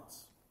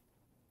response?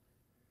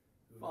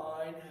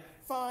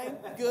 Fine,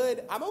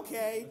 good, I'm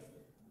okay.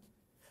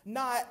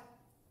 Not,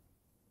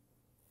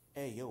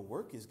 "Hey, yo,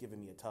 work is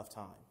giving me a tough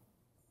time.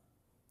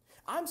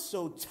 I'm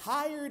so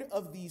tired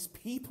of these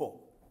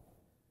people.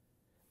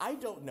 I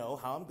don't know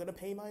how I'm going to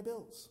pay my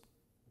bills.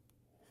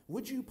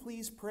 Would you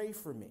please pray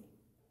for me?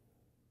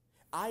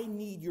 I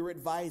need your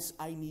advice.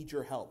 I need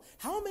your help."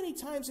 How many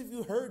times have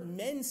you heard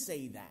men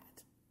say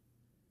that?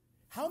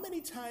 How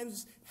many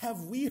times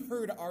have we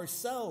heard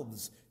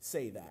ourselves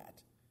say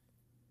that?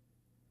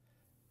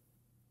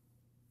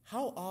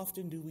 How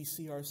often do we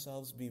see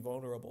ourselves be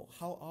vulnerable?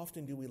 How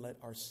often do we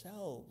let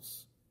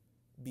ourselves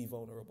be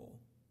vulnerable?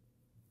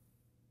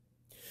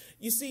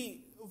 You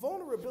see,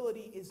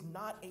 vulnerability is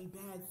not a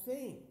bad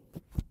thing.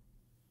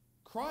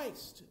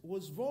 Christ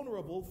was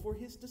vulnerable for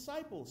his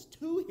disciples,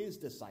 to his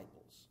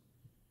disciples.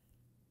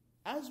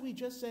 As we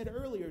just said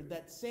earlier,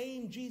 that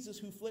same Jesus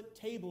who flipped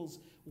tables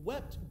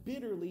wept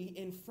bitterly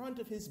in front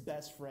of his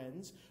best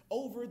friends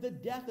over the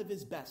death of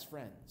his best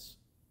friends.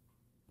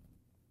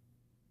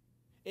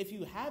 If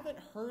you haven't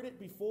heard it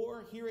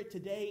before, hear it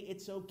today.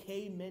 It's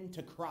okay, men,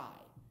 to cry.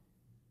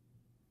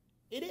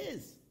 It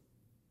is.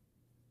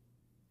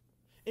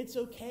 It's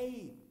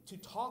okay to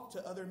talk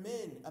to other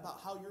men about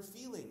how you're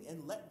feeling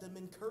and let them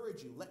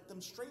encourage you, let them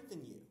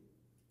strengthen you.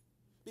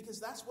 Because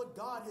that's what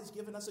God has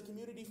given us a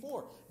community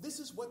for. This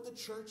is what the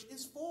church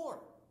is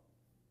for.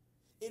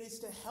 It is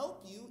to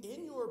help you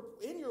in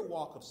your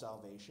walk of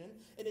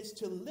salvation. It is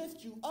to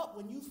lift you up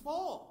when you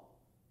fall.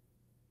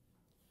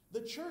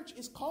 The church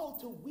is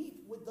called to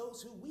weep with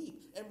those who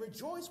weep and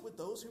rejoice with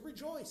those who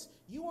rejoice.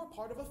 You are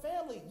part of a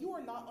family. You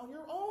are not on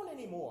your own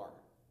anymore.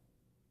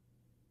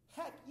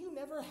 Heck, you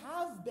never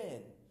have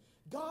been.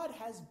 God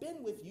has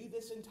been with you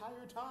this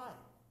entire time.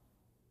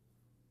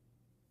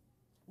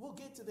 We'll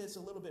get to this a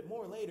little bit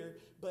more later,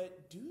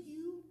 but do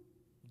you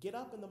get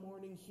up in the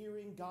morning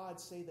hearing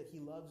God say that he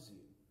loves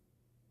you?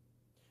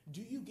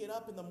 Do you get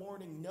up in the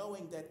morning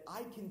knowing that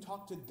I can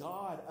talk to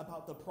God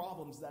about the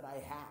problems that I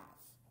have?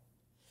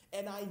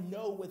 And I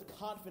know with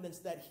confidence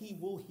that he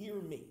will hear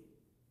me.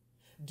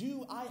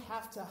 Do I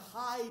have to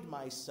hide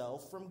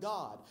myself from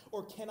God,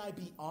 or can I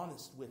be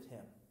honest with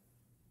him?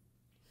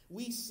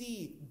 We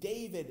see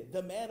David,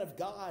 the man of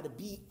God,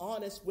 be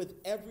honest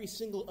with every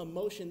single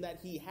emotion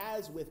that he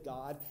has with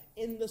God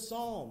in the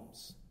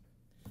Psalms.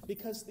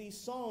 Because these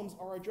Psalms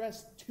are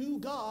addressed to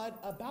God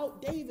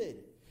about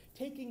David,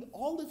 taking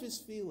all of his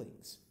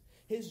feelings,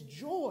 his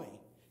joy,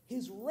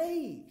 his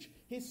rage,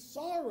 his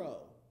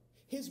sorrow,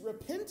 his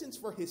repentance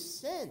for his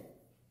sin.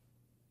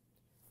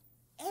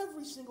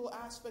 Every single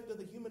aspect of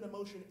the human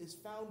emotion is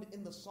found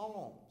in the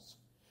Psalms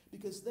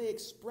because they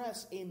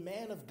express a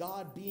man of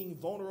God being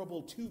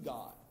vulnerable to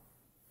God.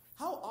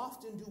 How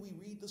often do we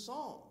read the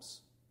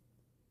Psalms?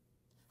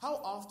 How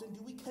often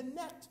do we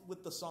connect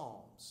with the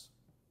Psalms?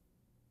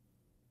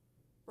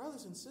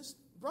 Brothers and sisters,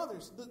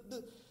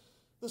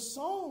 the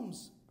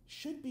Psalms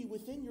should be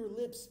within your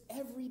lips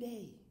every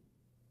day.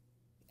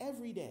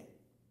 Every day.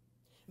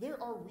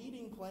 There are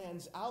reading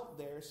plans out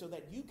there so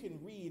that you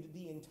can read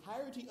the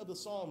entirety of the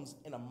Psalms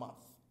in a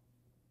month.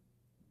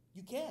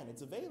 You can.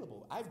 It's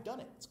available. I've done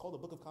it. It's called the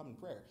Book of Common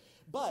Prayer.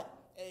 But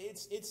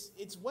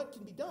It's what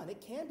can be done.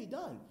 It can be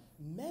done.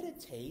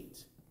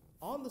 Meditate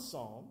on the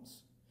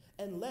Psalms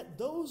and let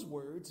those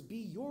words be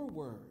your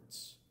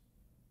words,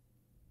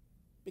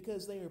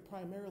 because they are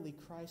primarily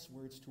Christ's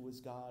words to his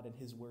God and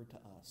his word to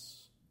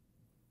us.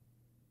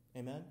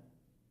 Amen?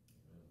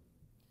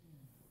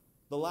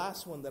 The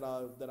last one that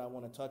I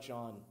want to touch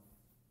on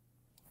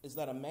is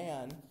that a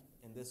man,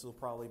 and this will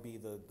probably be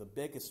the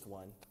biggest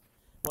one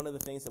of the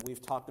things that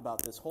we've talked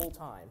about this whole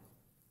time,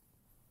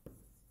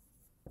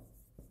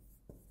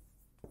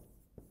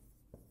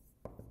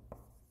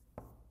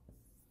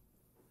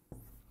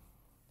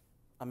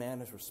 a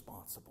man is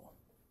responsible.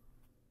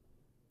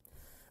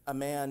 A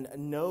man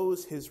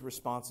knows his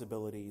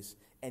responsibilities,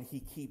 and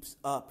he keeps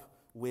up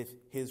with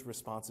his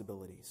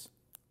responsibilities.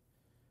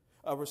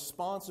 A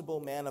responsible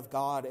man of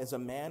God is a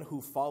man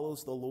who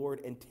follows the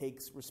Lord and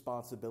takes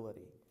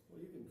responsibility.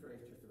 Well, you can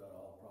trace just about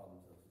all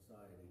problems of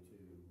society to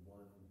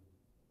one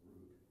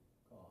root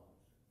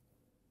cause: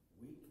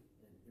 weak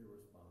and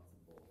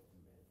irresponsible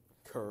men.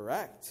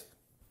 Correct.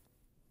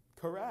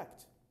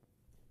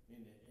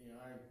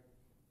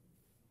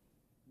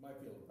 My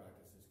field of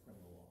practice is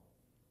criminal law,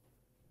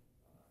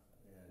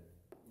 and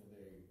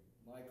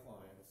my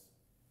clients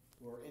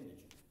who are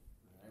indigent.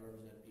 I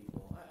represent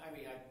people. I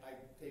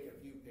take a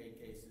few paid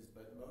cases,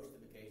 but most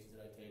of the cases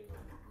that I take are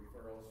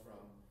referrals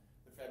from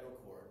the federal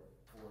court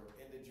for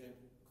indigent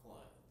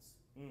clients.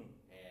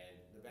 And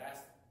the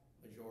vast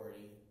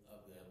majority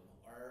of them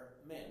are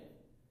men,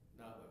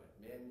 not women.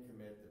 Men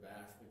commit the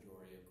vast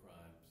majority of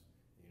crimes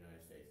in the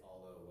United States,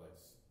 although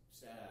what's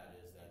sad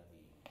is that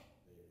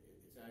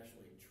it's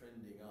actually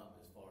trending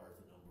up as far as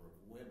the number of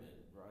women,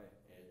 Right.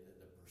 and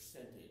the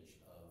percentage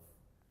of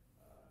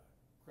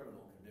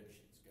criminal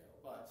convictions go.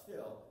 But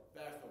still,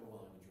 vast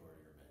overwhelming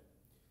majority are men.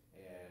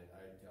 And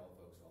I tell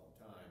folks all the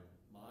time,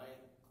 my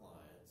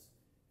clients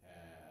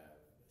have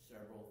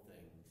several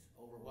things,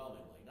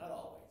 overwhelmingly, not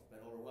always, but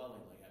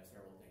overwhelmingly have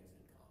several things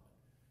in common.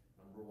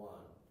 Number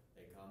one,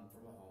 they come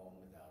from a home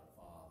without a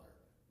father.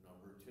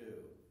 Number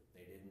two,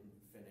 they didn't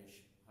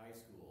finish high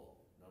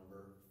school.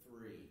 Number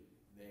three,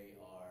 they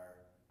have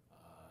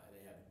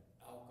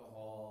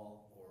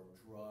alcohol or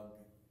drug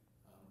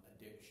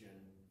addiction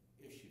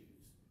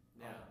issues.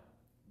 Now,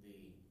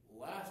 the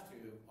last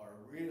two are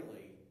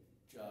really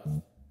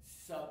just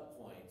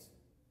sub-points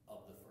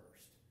of the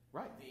first.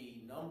 Right.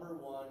 The number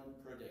one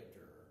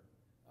predictor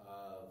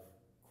of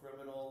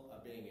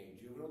being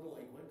a juvenile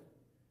delinquent,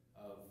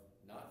 of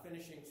not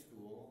finishing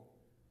school,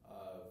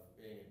 of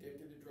being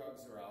addicted to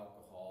drugs or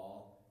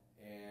alcohol,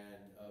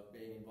 and of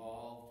being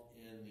involved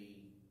in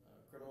the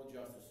criminal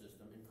justice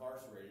system,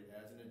 incarcerated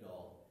as an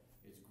adult,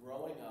 is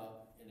growing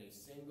up in a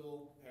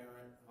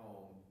single-parent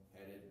home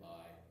headed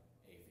by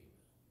a female.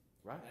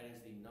 Right. That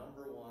is the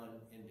number one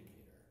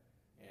indicator.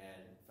 And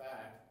in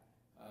fact,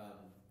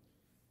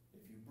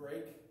 if you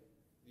break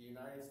the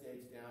United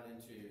States down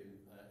into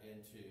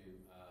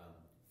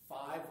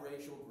 5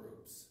 racial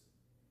groups: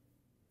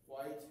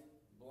 white,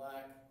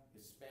 black,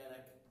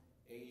 Hispanic,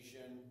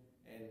 Asian,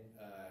 and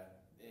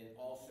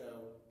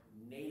also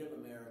Native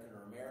American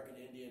or American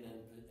Indian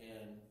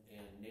and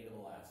Native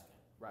Alaskan.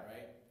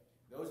 Right.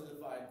 Those are the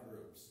 5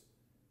 groups.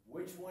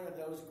 Which one of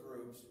those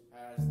groups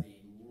has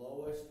the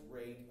lowest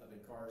rate of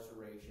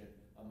incarceration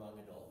among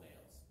adult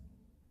males?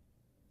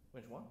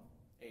 Which one?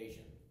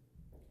 Asian.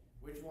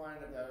 Which one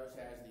of those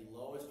has the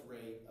lowest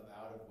rate of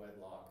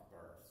out-of-wedlock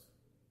births?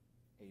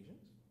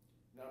 Asians?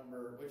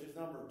 Which is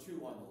number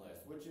 2 on the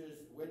list?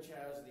 Which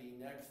has the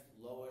next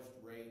lowest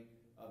rate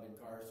of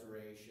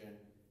incarceration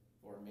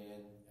for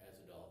men as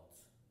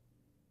adults?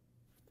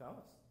 Tell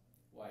us.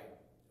 White.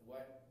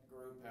 What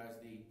group has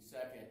the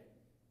second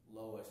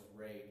lowest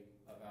rate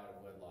of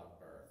out-of-wedlock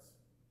births?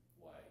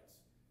 Whites.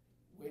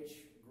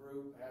 Which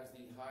group has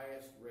the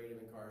highest rate of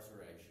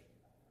incarceration?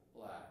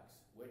 Blacks.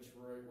 Which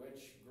group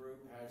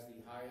has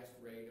the highest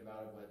rate of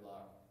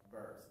out-of-wedlock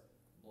births?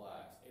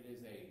 Blacks. It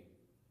is a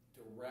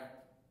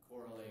direct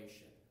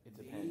correlation. It's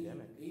a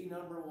pandemic. The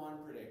number one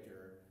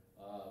predictor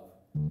of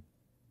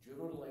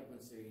juvenile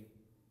delinquency,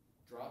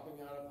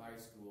 dropping out of high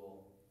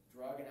school,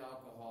 drug and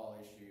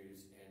alcohol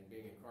issues, and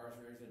being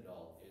incarcerated as an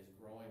adult is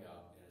growing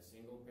up in a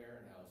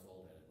single-parent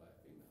household headed by a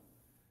female.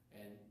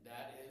 And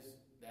that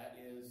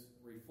is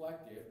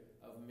reflective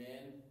of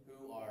men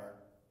who are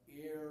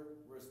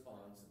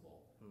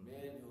irresponsible,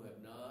 men who have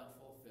not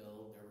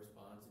fulfilled their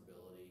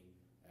responsibility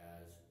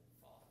as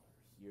fathers.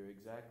 You're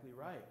exactly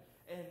right.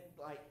 And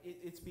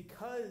it's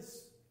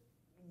because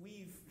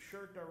we've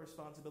shirked our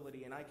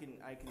responsibility, and I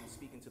can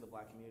speak into the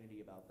black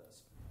community about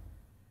this.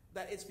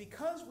 That it's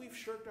because we've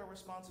shirked our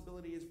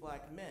responsibility as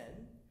black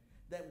men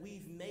that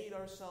we've made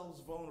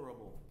ourselves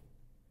vulnerable.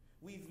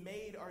 We've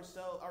made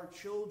our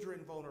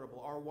children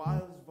vulnerable, our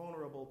wives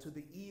vulnerable to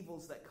the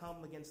evils that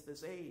come against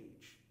this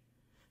age.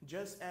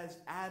 Just as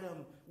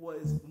Adam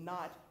was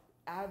not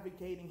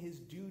advocating his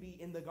duty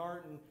in the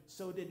garden,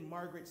 so did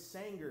Margaret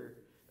Sanger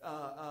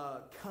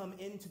come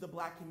into the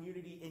black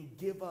community and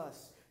give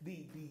us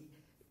the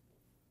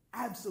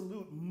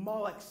absolute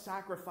Moloch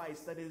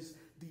sacrifice that is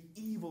the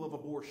evil of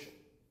abortion.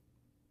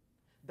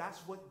 That's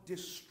what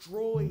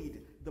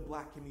destroyed the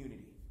black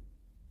community.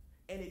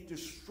 And it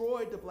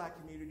destroyed the black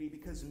community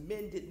because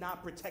men did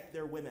not protect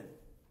their women.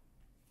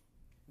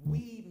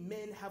 We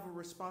men have a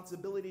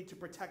responsibility to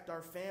protect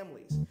our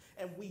families.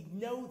 And we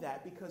know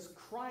that because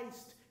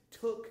Christ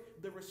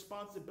took the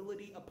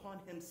responsibility upon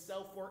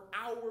himself for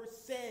our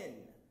sin.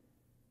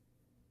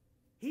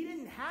 He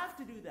didn't have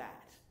to do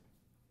that.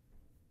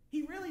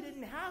 He really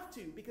didn't have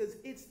to because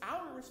it's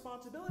our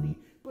responsibility.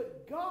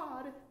 But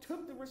God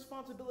took the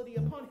responsibility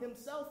upon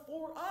himself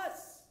for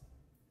us.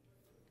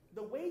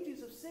 The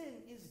wages of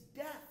sin is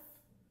death.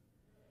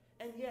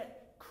 And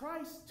yet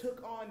Christ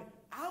took on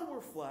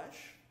our flesh.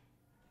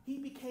 He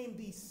became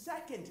the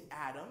second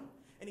Adam,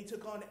 and he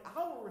took on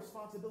our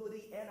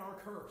responsibility and our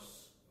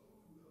curse.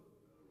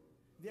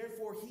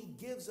 Therefore, he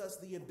gives us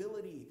the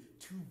ability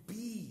to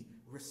be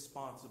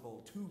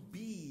responsible, to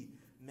be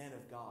men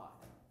of God.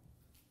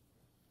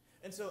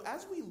 And so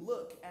as we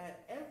look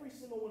at every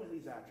single one of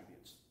these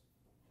attributes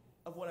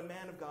of what a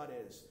man of God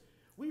is,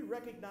 we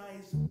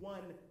recognize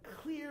one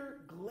clear,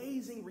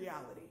 glazing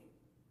reality.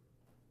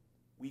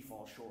 We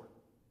fall short.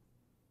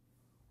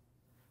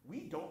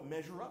 We don't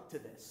measure up to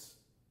this.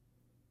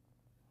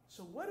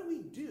 So what do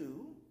we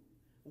do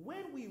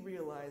when we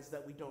realize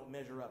that we don't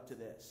measure up to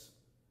this?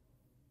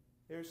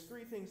 There's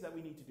three things that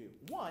we need to do.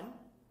 One,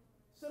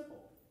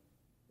 simple.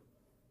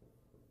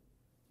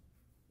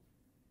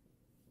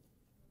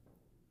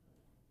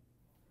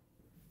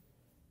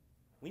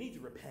 We need to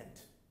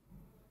repent.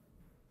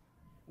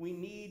 We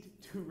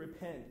need to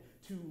repent,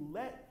 to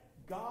let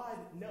God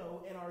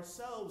know and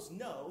ourselves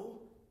know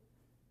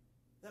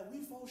that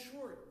we fall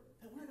short,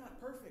 that we're not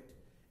perfect,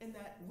 and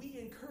that we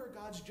incur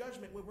God's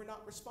judgment when we're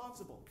not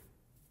responsible.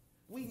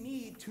 We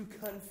need to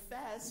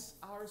confess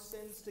our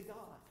sins to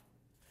God.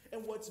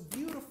 And what's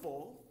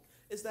beautiful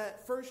is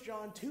that 1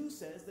 John 2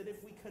 says that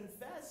if we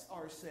confess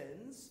our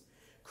sins,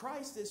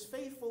 Christ is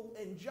faithful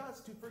and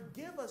just to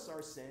forgive us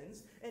our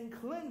sins and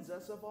cleanse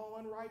us of all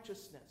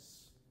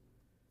unrighteousness.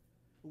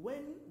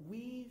 When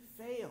we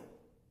fail,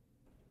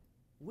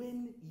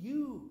 when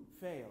you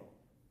fail,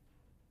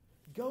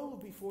 go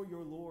before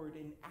your Lord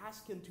and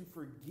ask him to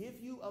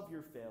forgive you of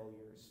your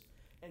failures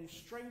and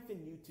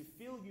strengthen you to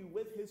fill you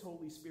with his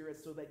Holy Spirit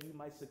so that you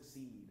might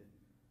succeed,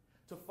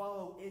 to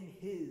follow in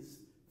his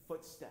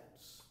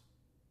footsteps.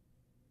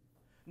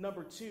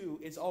 Number two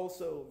is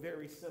also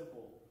very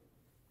simple.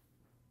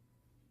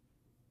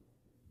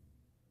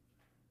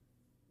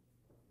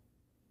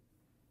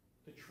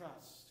 To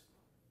trust.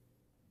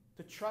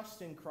 To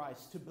trust in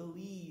Christ, to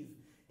believe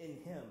in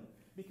him.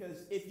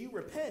 Because if you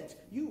repent,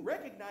 you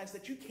recognize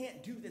that you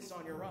can't do this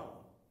on your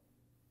own.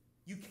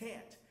 You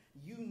can't.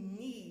 You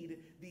need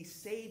the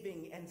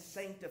saving and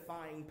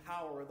sanctifying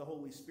power of the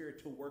Holy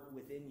Spirit to work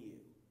within you.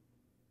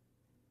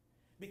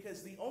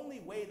 Because the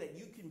only way that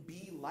you can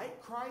be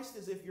like Christ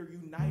is if you're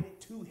united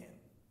to him.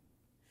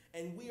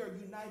 And we are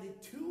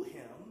united to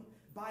him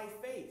by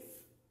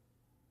faith.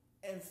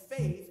 And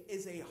faith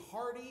is a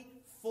hearty,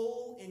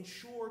 full, and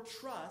sure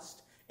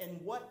trust in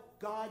what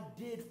God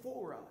did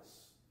for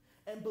us.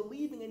 And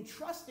believing and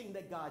trusting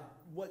that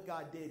what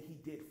God did, he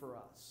did for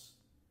us.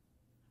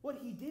 What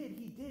he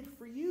did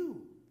for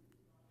you.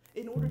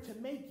 In order to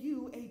make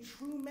you a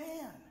true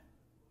man.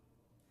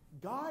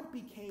 God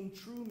became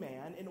true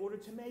man in order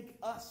to make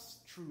us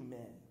true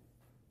men.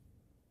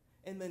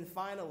 And then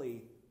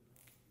finally,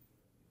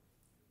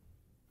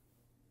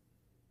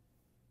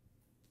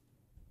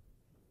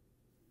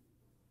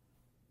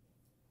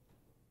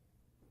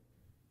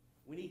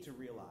 we need to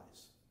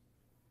realize.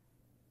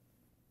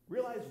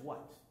 Realize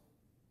what?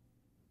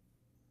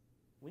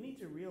 We need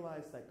to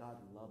realize that God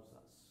loves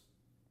us.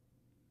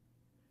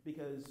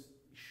 Because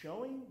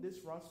showing this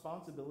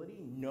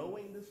responsibility,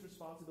 knowing this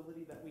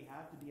responsibility that we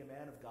have to be a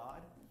man of God,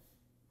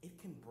 it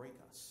can break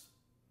us.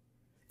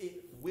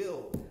 It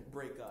will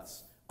break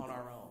us on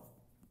our own.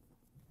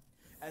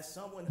 As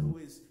someone who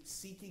is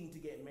seeking to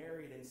get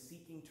married and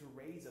seeking to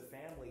raise a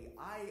family,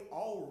 I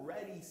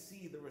already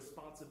see the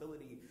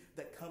responsibility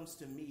that comes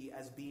to me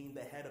as being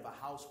the head of a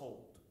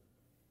household.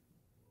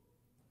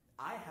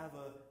 I'm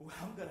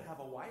going to have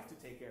a wife to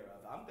take care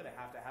of. I'm going to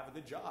have a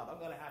good job. I'm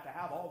going to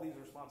have all these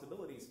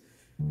responsibilities.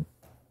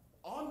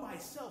 On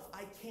myself,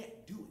 I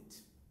can't do it.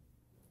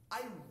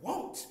 I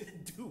won't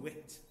do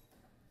it.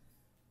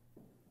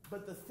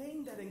 But the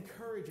thing that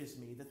encourages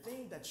me, the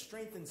thing that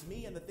strengthens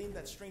me, and the thing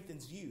that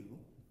strengthens you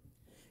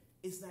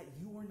is that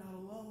you are not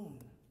alone.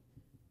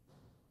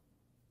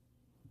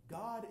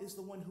 God is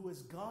the one who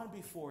has gone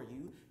before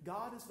you.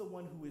 God is the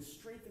one who is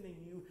strengthening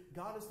you.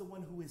 God is the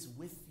one who is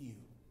with you.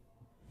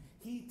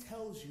 He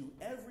tells you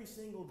every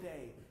single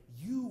day,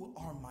 you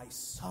are my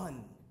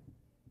son.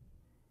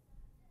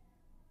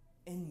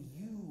 In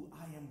you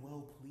I am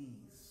well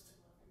pleased.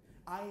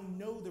 I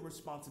know the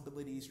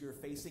responsibilities you're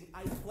facing.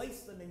 I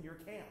placed them in your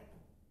camp.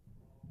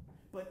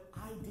 But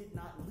I did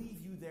not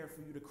leave you there for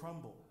you to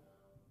crumble.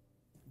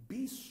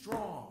 Be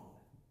strong,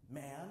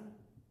 man,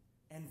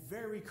 and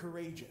very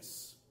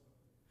courageous.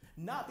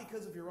 Not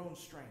because of your own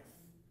strength.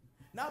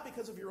 Not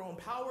because of your own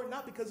power.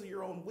 Not because of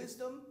your own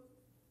wisdom.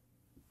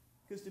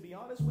 Because to be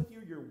honest with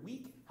you, you're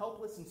weak,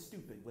 helpless, and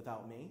stupid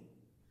without me.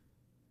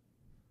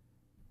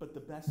 But the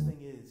best thing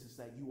is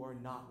that you are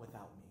not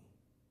without me.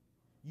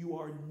 You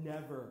are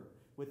never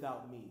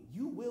without me.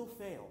 You will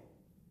fail.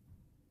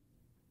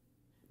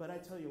 But I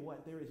tell you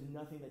what, there is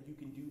nothing that you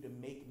can do to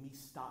make me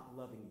stop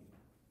loving you.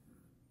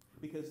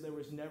 Because there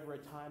was never a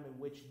time in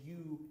which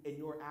you and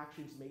your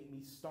actions made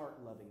me start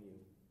loving you.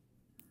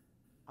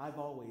 I've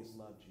always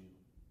loved you,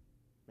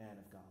 man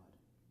of God.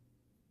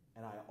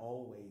 And I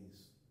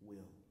always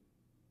will.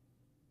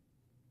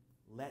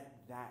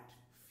 Let that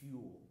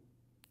fuel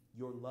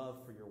your love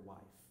for your wife.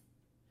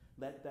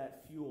 Let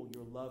that fuel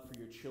your love for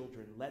your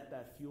children. Let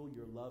that fuel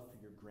your love for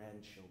your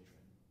grandchildren.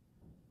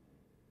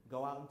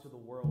 Go out into the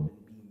world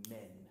and be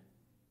men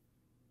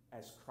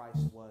as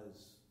Christ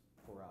was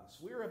for us.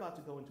 We're about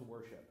to go into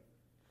worship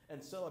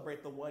and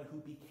celebrate the one who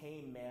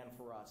became man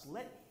for us.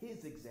 Let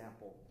his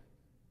example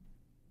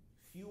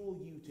fuel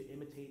you to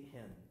imitate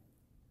him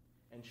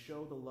and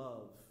show the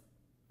love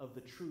of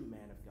the true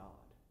man of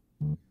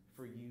God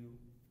for you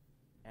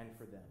and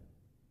for them.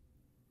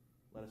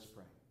 Let us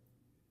pray.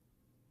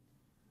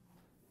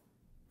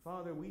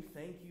 Father, we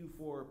thank you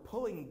for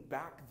pulling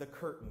back the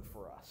curtain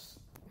for us.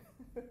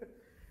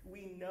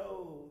 We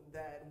know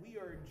that we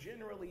are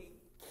generally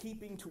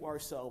keeping to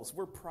ourselves.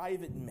 We're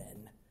private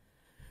men.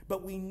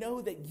 But we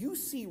know that you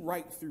see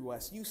right through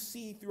us. You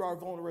see through our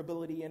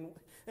vulnerability. And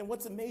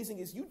what's amazing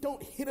is you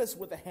don't hit us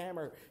with a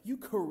hammer. You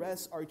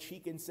caress our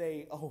cheek and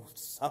say, "Oh,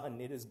 son,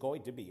 it is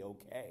going to be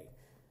okay."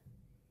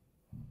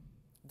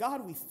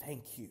 God, we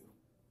thank you.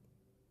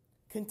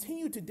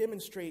 Continue to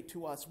demonstrate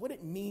to us what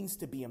it means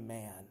to be a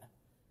man,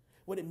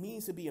 what it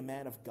means to be a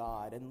man of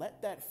God, and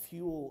let that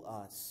fuel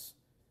us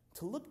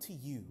to look to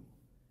you,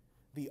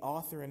 the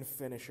author and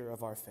finisher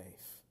of our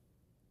faith.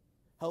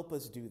 Help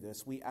us do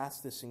this. We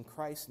ask this in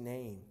Christ's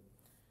name.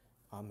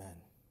 Amen.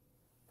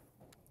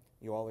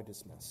 You all are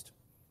dismissed.